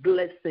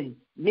blessing,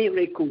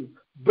 miracle,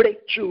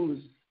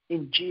 breakthroughs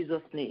in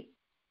Jesus' name.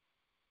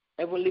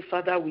 Heavenly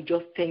Father, we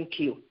just thank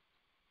you.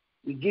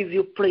 We give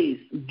you praise.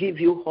 We give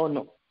you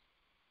honor.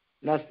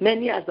 And as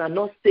many as are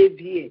not saved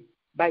here,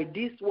 by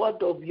this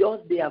word of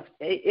yours they have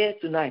heard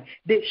tonight,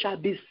 they shall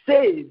be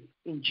saved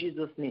in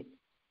Jesus' name.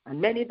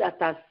 And many that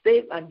are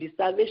saved and the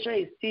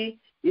salvation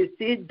is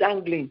still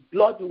dangling,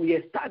 Lord, we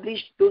establish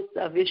those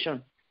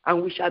salvation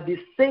and we shall be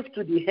saved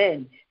to the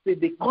end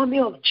with the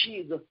coming of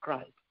Jesus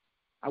Christ.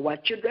 Our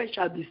children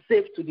shall be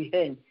saved to the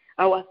end.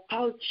 Our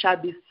spouse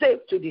shall be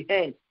saved to the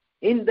end.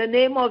 In the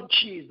name of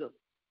Jesus.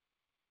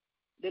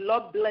 The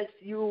Lord bless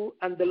you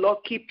and the Lord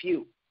keep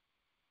you.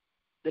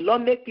 The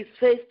Lord make his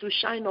face to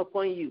shine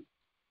upon you.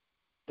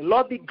 The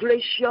Lord be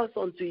gracious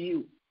unto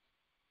you.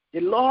 The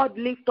Lord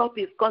lift up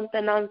his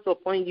countenance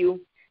upon you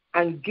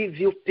and give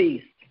you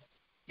peace.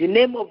 The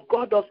name of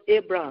God of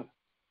Abraham,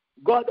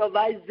 God of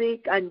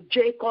Isaac and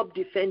Jacob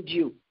defend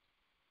you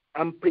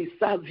and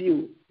preserve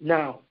you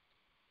now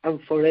and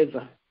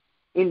forever.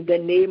 In the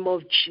name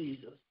of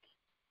Jesus.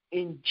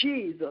 In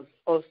Jesus'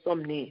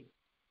 awesome name,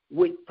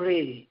 we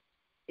pray.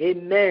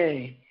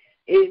 Amen.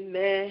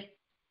 Amen.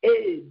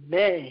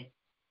 Amen.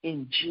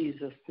 In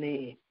Jesus'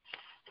 name.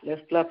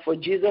 Let's clap for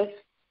Jesus.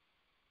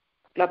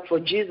 Clap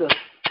for Jesus.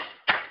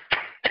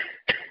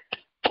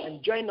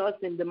 And join us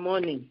in the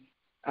morning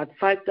at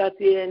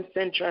 5:30 a.m.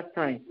 Central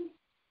Time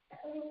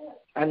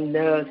and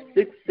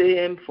 6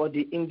 a.m. for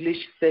the English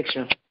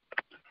section.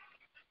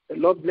 The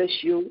Lord bless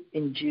you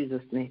in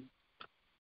Jesus' name.